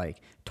necessarily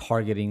like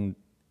targeting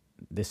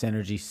this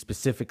energy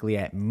specifically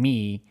at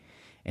me,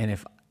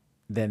 and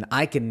then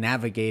I can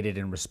navigate it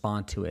and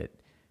respond to it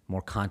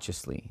more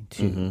consciously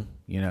too,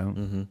 you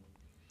know,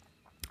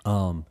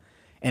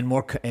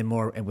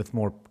 and with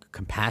more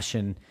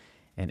compassion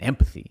and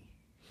empathy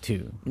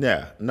too.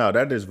 Yeah, no,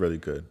 that is really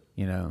good.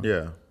 You know,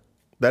 Yeah,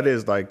 that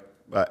is like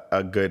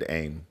a good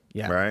aim.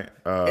 yeah, right.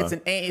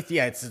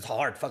 It's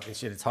hard. Fucking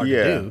shit. It's hard to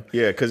Yeah, do.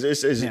 yeah, because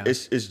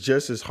it's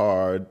just as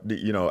hard.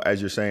 You know, as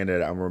you're saying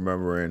that, I'm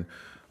remembering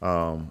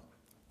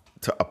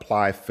to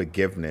apply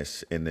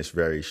forgiveness in this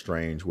very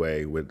strange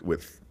way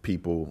with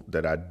people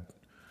that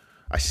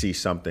I see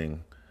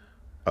something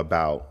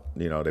about.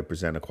 You know, they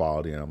present a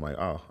quality, and I'm like,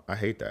 oh, I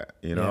hate that.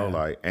 You know, Yeah.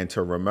 like, and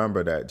to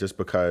remember that just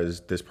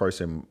because this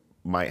person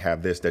might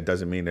have this, that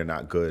doesn't mean they're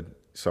not good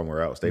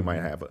somewhere else. They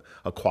might have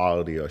a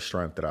quality or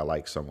strength that I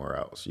like somewhere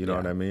else. You know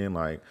what I mean?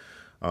 Like,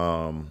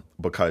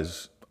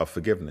 because of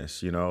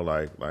forgiveness, you know,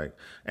 like,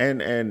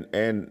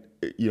 and,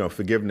 you know,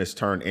 forgiveness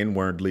turned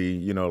inwardly,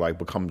 you know, like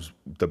becomes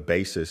the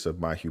basis of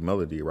my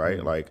humility,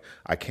 right? Like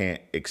I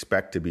can't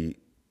expect to be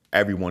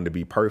everyone to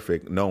be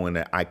perfect, knowing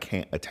that I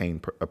can't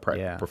attain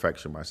Yeah.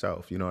 perfection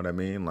myself. You know what I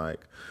mean?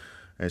 Like,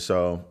 and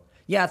so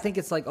Yeah, I think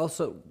it's like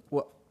also,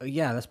 well,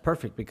 yeah, that's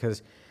perfect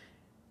because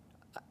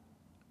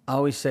I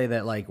always say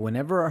that like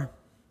whenever,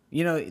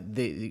 you know,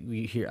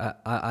 we hear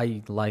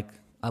I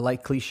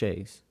like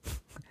cliches,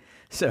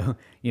 so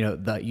you know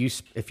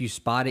if you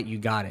spot it, you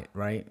got it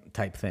right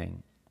type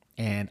thing,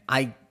 and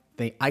I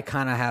think I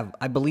kind of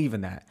I believe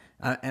in that,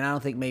 and I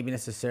don't think maybe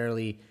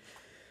necessarily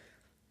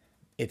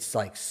it's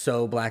like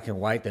so black and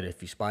white that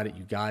if you spot it,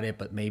 you got it,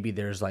 but maybe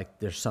there's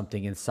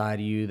something inside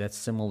of you that's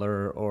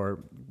similar or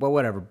well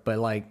whatever, but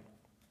like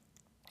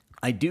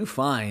I do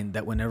find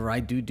that whenever I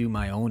do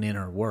my own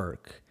inner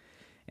work,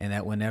 and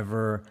that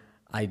whenever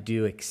I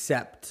do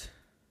accept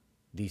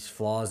these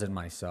flaws in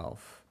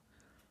myself,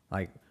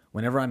 like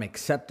whenever I'm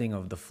accepting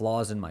of the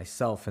flaws in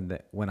myself and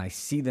that when I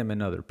see them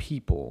in other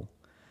people,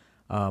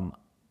 I'm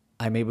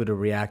able to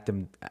react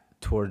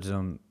towards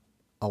them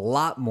a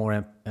lot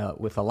more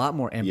with a lot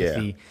more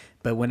empathy. Yeah.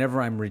 But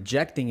whenever I'm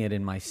rejecting it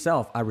in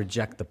myself, I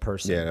reject the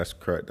person. yeah, that's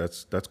correct.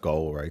 That's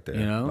gold right there.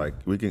 You know? Like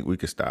we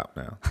can stop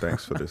now.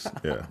 Thanks for this.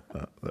 Yeah,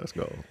 that's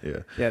gold.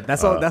 Yeah. Yeah,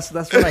 that's all. That's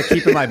what I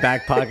keep in my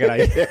back pocket.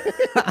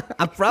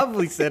 I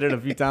probably said it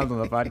a few times on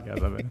the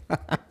podcast. I mean.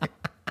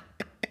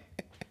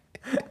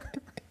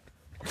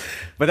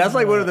 But that's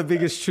like one of the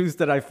biggest truths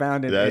that I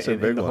found in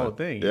the whole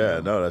thing. Yeah,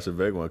 no, that's a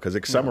big one because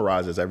it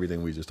summarizes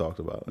everything we just talked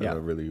about in Yeah. a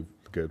really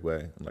good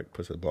way, and like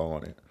puts a bow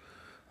on it.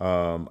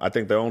 I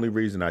think the only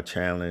reason I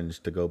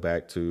challenge to go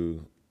back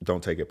to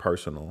don't take it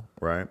personal,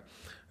 right,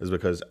 is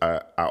because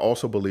I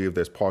also believe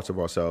there's parts of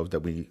ourselves that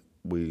we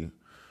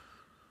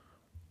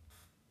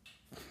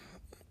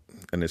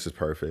and this is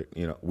perfect,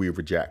 you know, we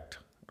reject,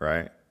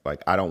 right?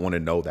 Like I don't want to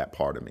know that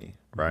part of me,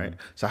 right?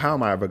 So how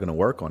am I ever going to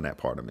work on that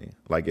part of me?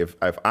 Like if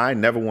I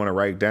never want to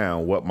write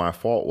down what my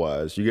fault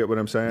was, you get what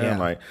I'm saying? Yeah.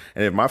 Like,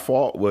 and if my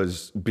fault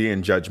was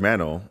being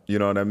judgmental, you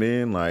know what I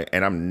mean? Like,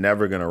 and I'm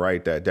never going to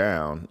write that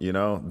down, you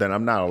know, then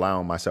I'm not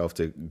allowing myself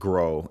to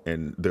grow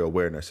in the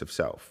awareness of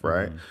self,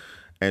 right?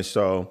 And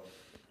so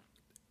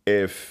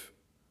if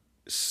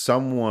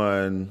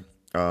someone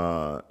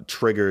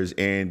triggers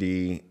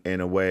Andy in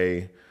a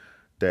way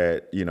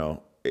that, you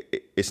know,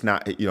 it's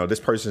not, you know, this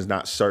person's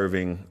not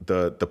serving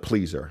the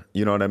pleaser.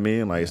 You know what I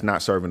mean? Like it's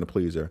not serving the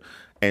pleaser.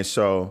 And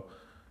so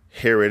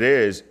here it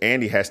is.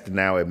 Andy has to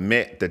now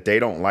admit that they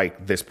don't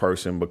like this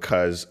person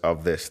because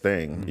of this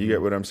thing. You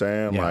get what I'm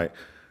saying? Yeah. Like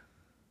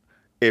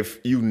if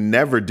you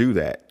never do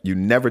that, you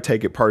never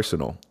take it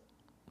personal,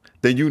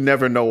 then you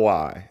never know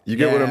why. You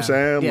get what I'm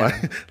saying?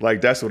 Yeah.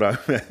 Like that's what I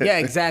meant. Yeah,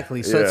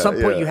 exactly. So at some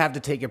point you have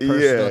to take it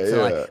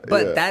personal.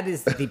 But that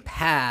is the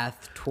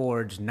path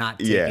towards not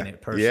taking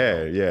it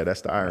personal. Yeah,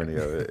 that's the irony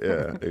of it.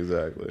 Yeah,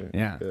 exactly.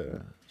 Yeah.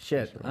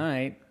 Shit. All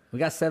right. We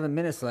got 7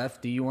 minutes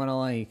left. Do you want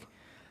to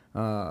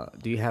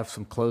do you have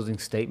some closing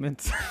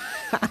statements?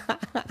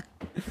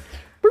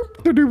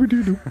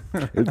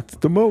 It's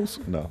the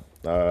most. No.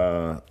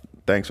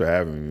 Thanks for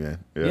having me, man.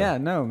 Yeah,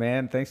 no,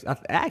 man. Thanks. I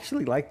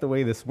actually like the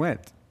way this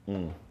went.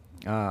 You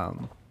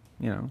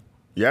know.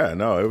 Yeah,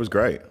 no, it was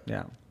great.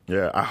 Yeah.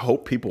 Yeah, I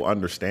hope people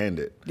understand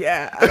it.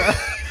 Yeah. I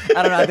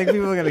don't know. I think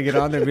people are going to get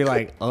on there and be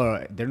like, all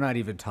right, they're not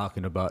even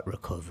talking about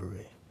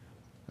recovery.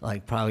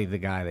 Like probably the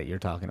guy that you're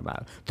talking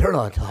about. They're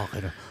not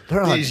talking.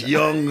 They're not. These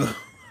young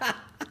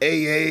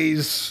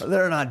AAs.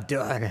 They're not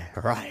doing it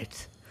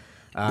right.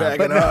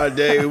 Back in our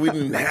day, we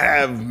didn't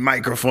have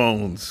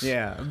microphones.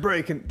 Yeah,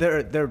 breaking.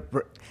 They're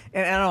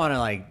and I don't want to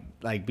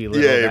like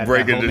belittle that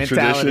breaking whole the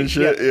mentality. tradition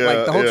shit. Yeah,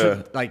 like the whole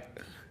yeah.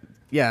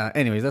 yeah.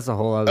 Anyways, that's a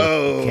whole other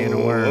can of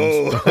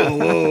worms.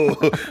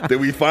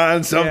 Did we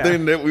find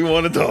something that we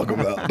want to talk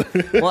about?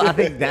 Well, I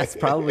think that's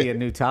probably a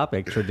new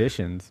topic.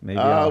 Traditions, maybe.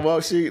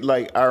 Well, see,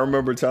 like I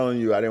remember telling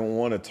you, I didn't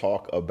want to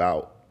talk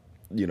about,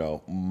 you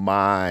know,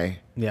 I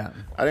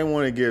didn't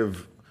want to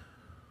give,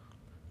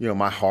 you know,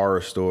 my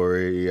horror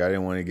story. I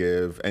didn't want to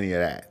give any of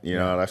that. You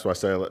know, that's why I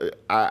said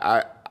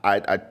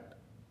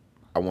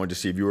I wanted to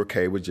see if you were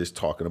okay with just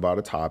talking about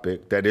a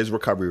topic that is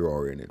recovery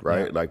oriented,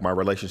 right? Yeah. Like my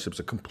relationships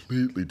are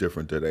completely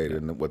different today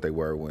than what they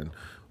were when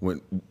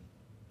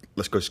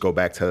let's just go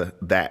back to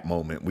that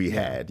moment we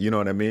had. You know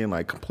what I mean?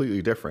 Like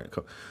completely different.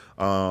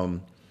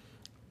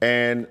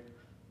 And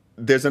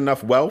there's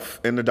enough wealth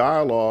in the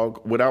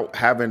dialogue without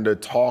having to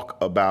talk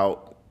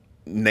about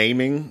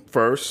naming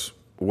first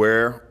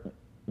where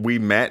we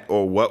met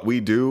or what we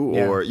do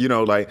or, you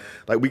know, like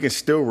we can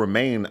still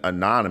remain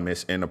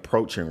anonymous in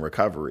approaching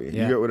recovery.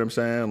 You get what I'm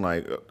saying?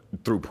 Like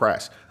through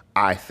press,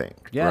 I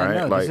think. Yeah, right?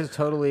 no, like, this is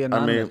totally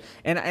anonymous.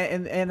 And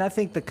I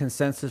think the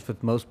consensus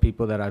with most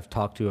people that I've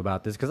talked to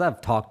about this, because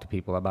I've talked to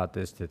people about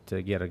this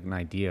to get an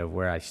idea of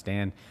where I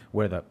stand,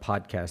 where the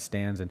podcast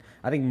stands, and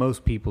I think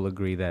most people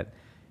agree that,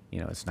 you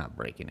know, it's not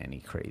breaking any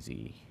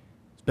crazy.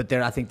 But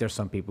I think there's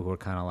some people who are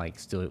kind of like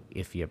still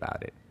iffy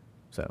about it.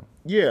 So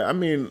yeah, I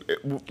mean,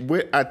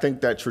 I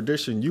think that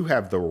tradition, you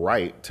have the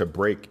right to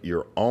break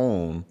your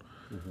own.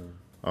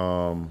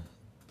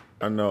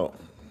 I know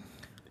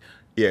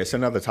Yeah, it's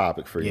another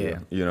topic for Yeah.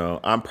 you. You know,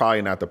 I'm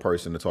probably not the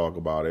person to talk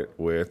about it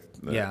with.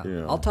 Yeah,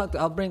 You know.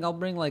 I'll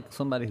bring like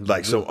somebody who's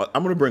Like, so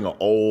I'm gonna bring an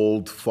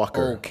old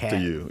fucker Old cat. to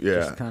you. Yeah,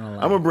 Just kinda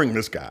like- I'm gonna bring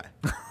this guy.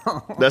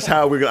 That's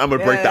how I'm gonna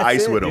break the that's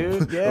ice it, with him.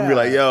 dude. I'm gonna be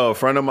like, Yeah. yo,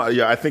 friend of mine,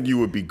 yeah, I think you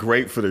would be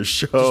great for the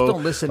show. Just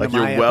don't listen like to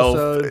my your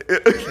wealth. episode.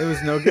 It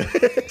was no good.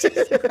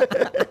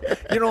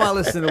 You know, I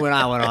listened to when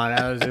I went on.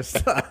 I was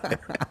just all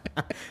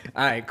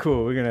right.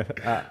 Cool. We're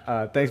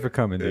gonna. Thanks for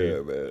coming, Yeah,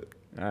 dude. man.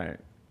 All right.